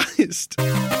 Like Christ.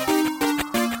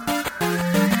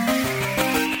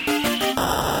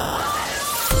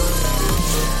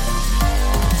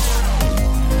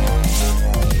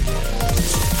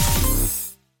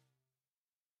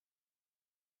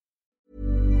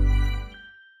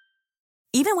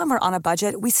 Even when we're on a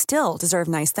budget, we still deserve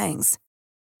nice things.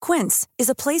 Quince is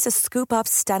a place to scoop up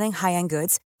stunning high-end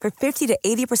goods for 50 to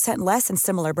 80% less than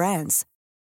similar brands.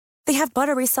 They have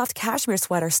buttery soft cashmere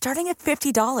sweaters starting at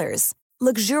 $50,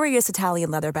 luxurious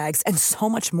Italian leather bags, and so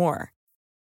much more.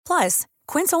 Plus,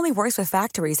 Quince only works with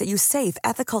factories that use safe,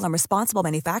 ethical, and responsible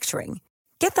manufacturing.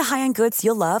 Get the high-end goods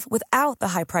you'll love without the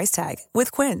high price tag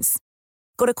with Quince.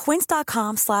 Go to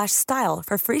quince.com/style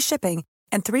for free shipping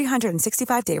and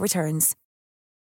 365-day returns.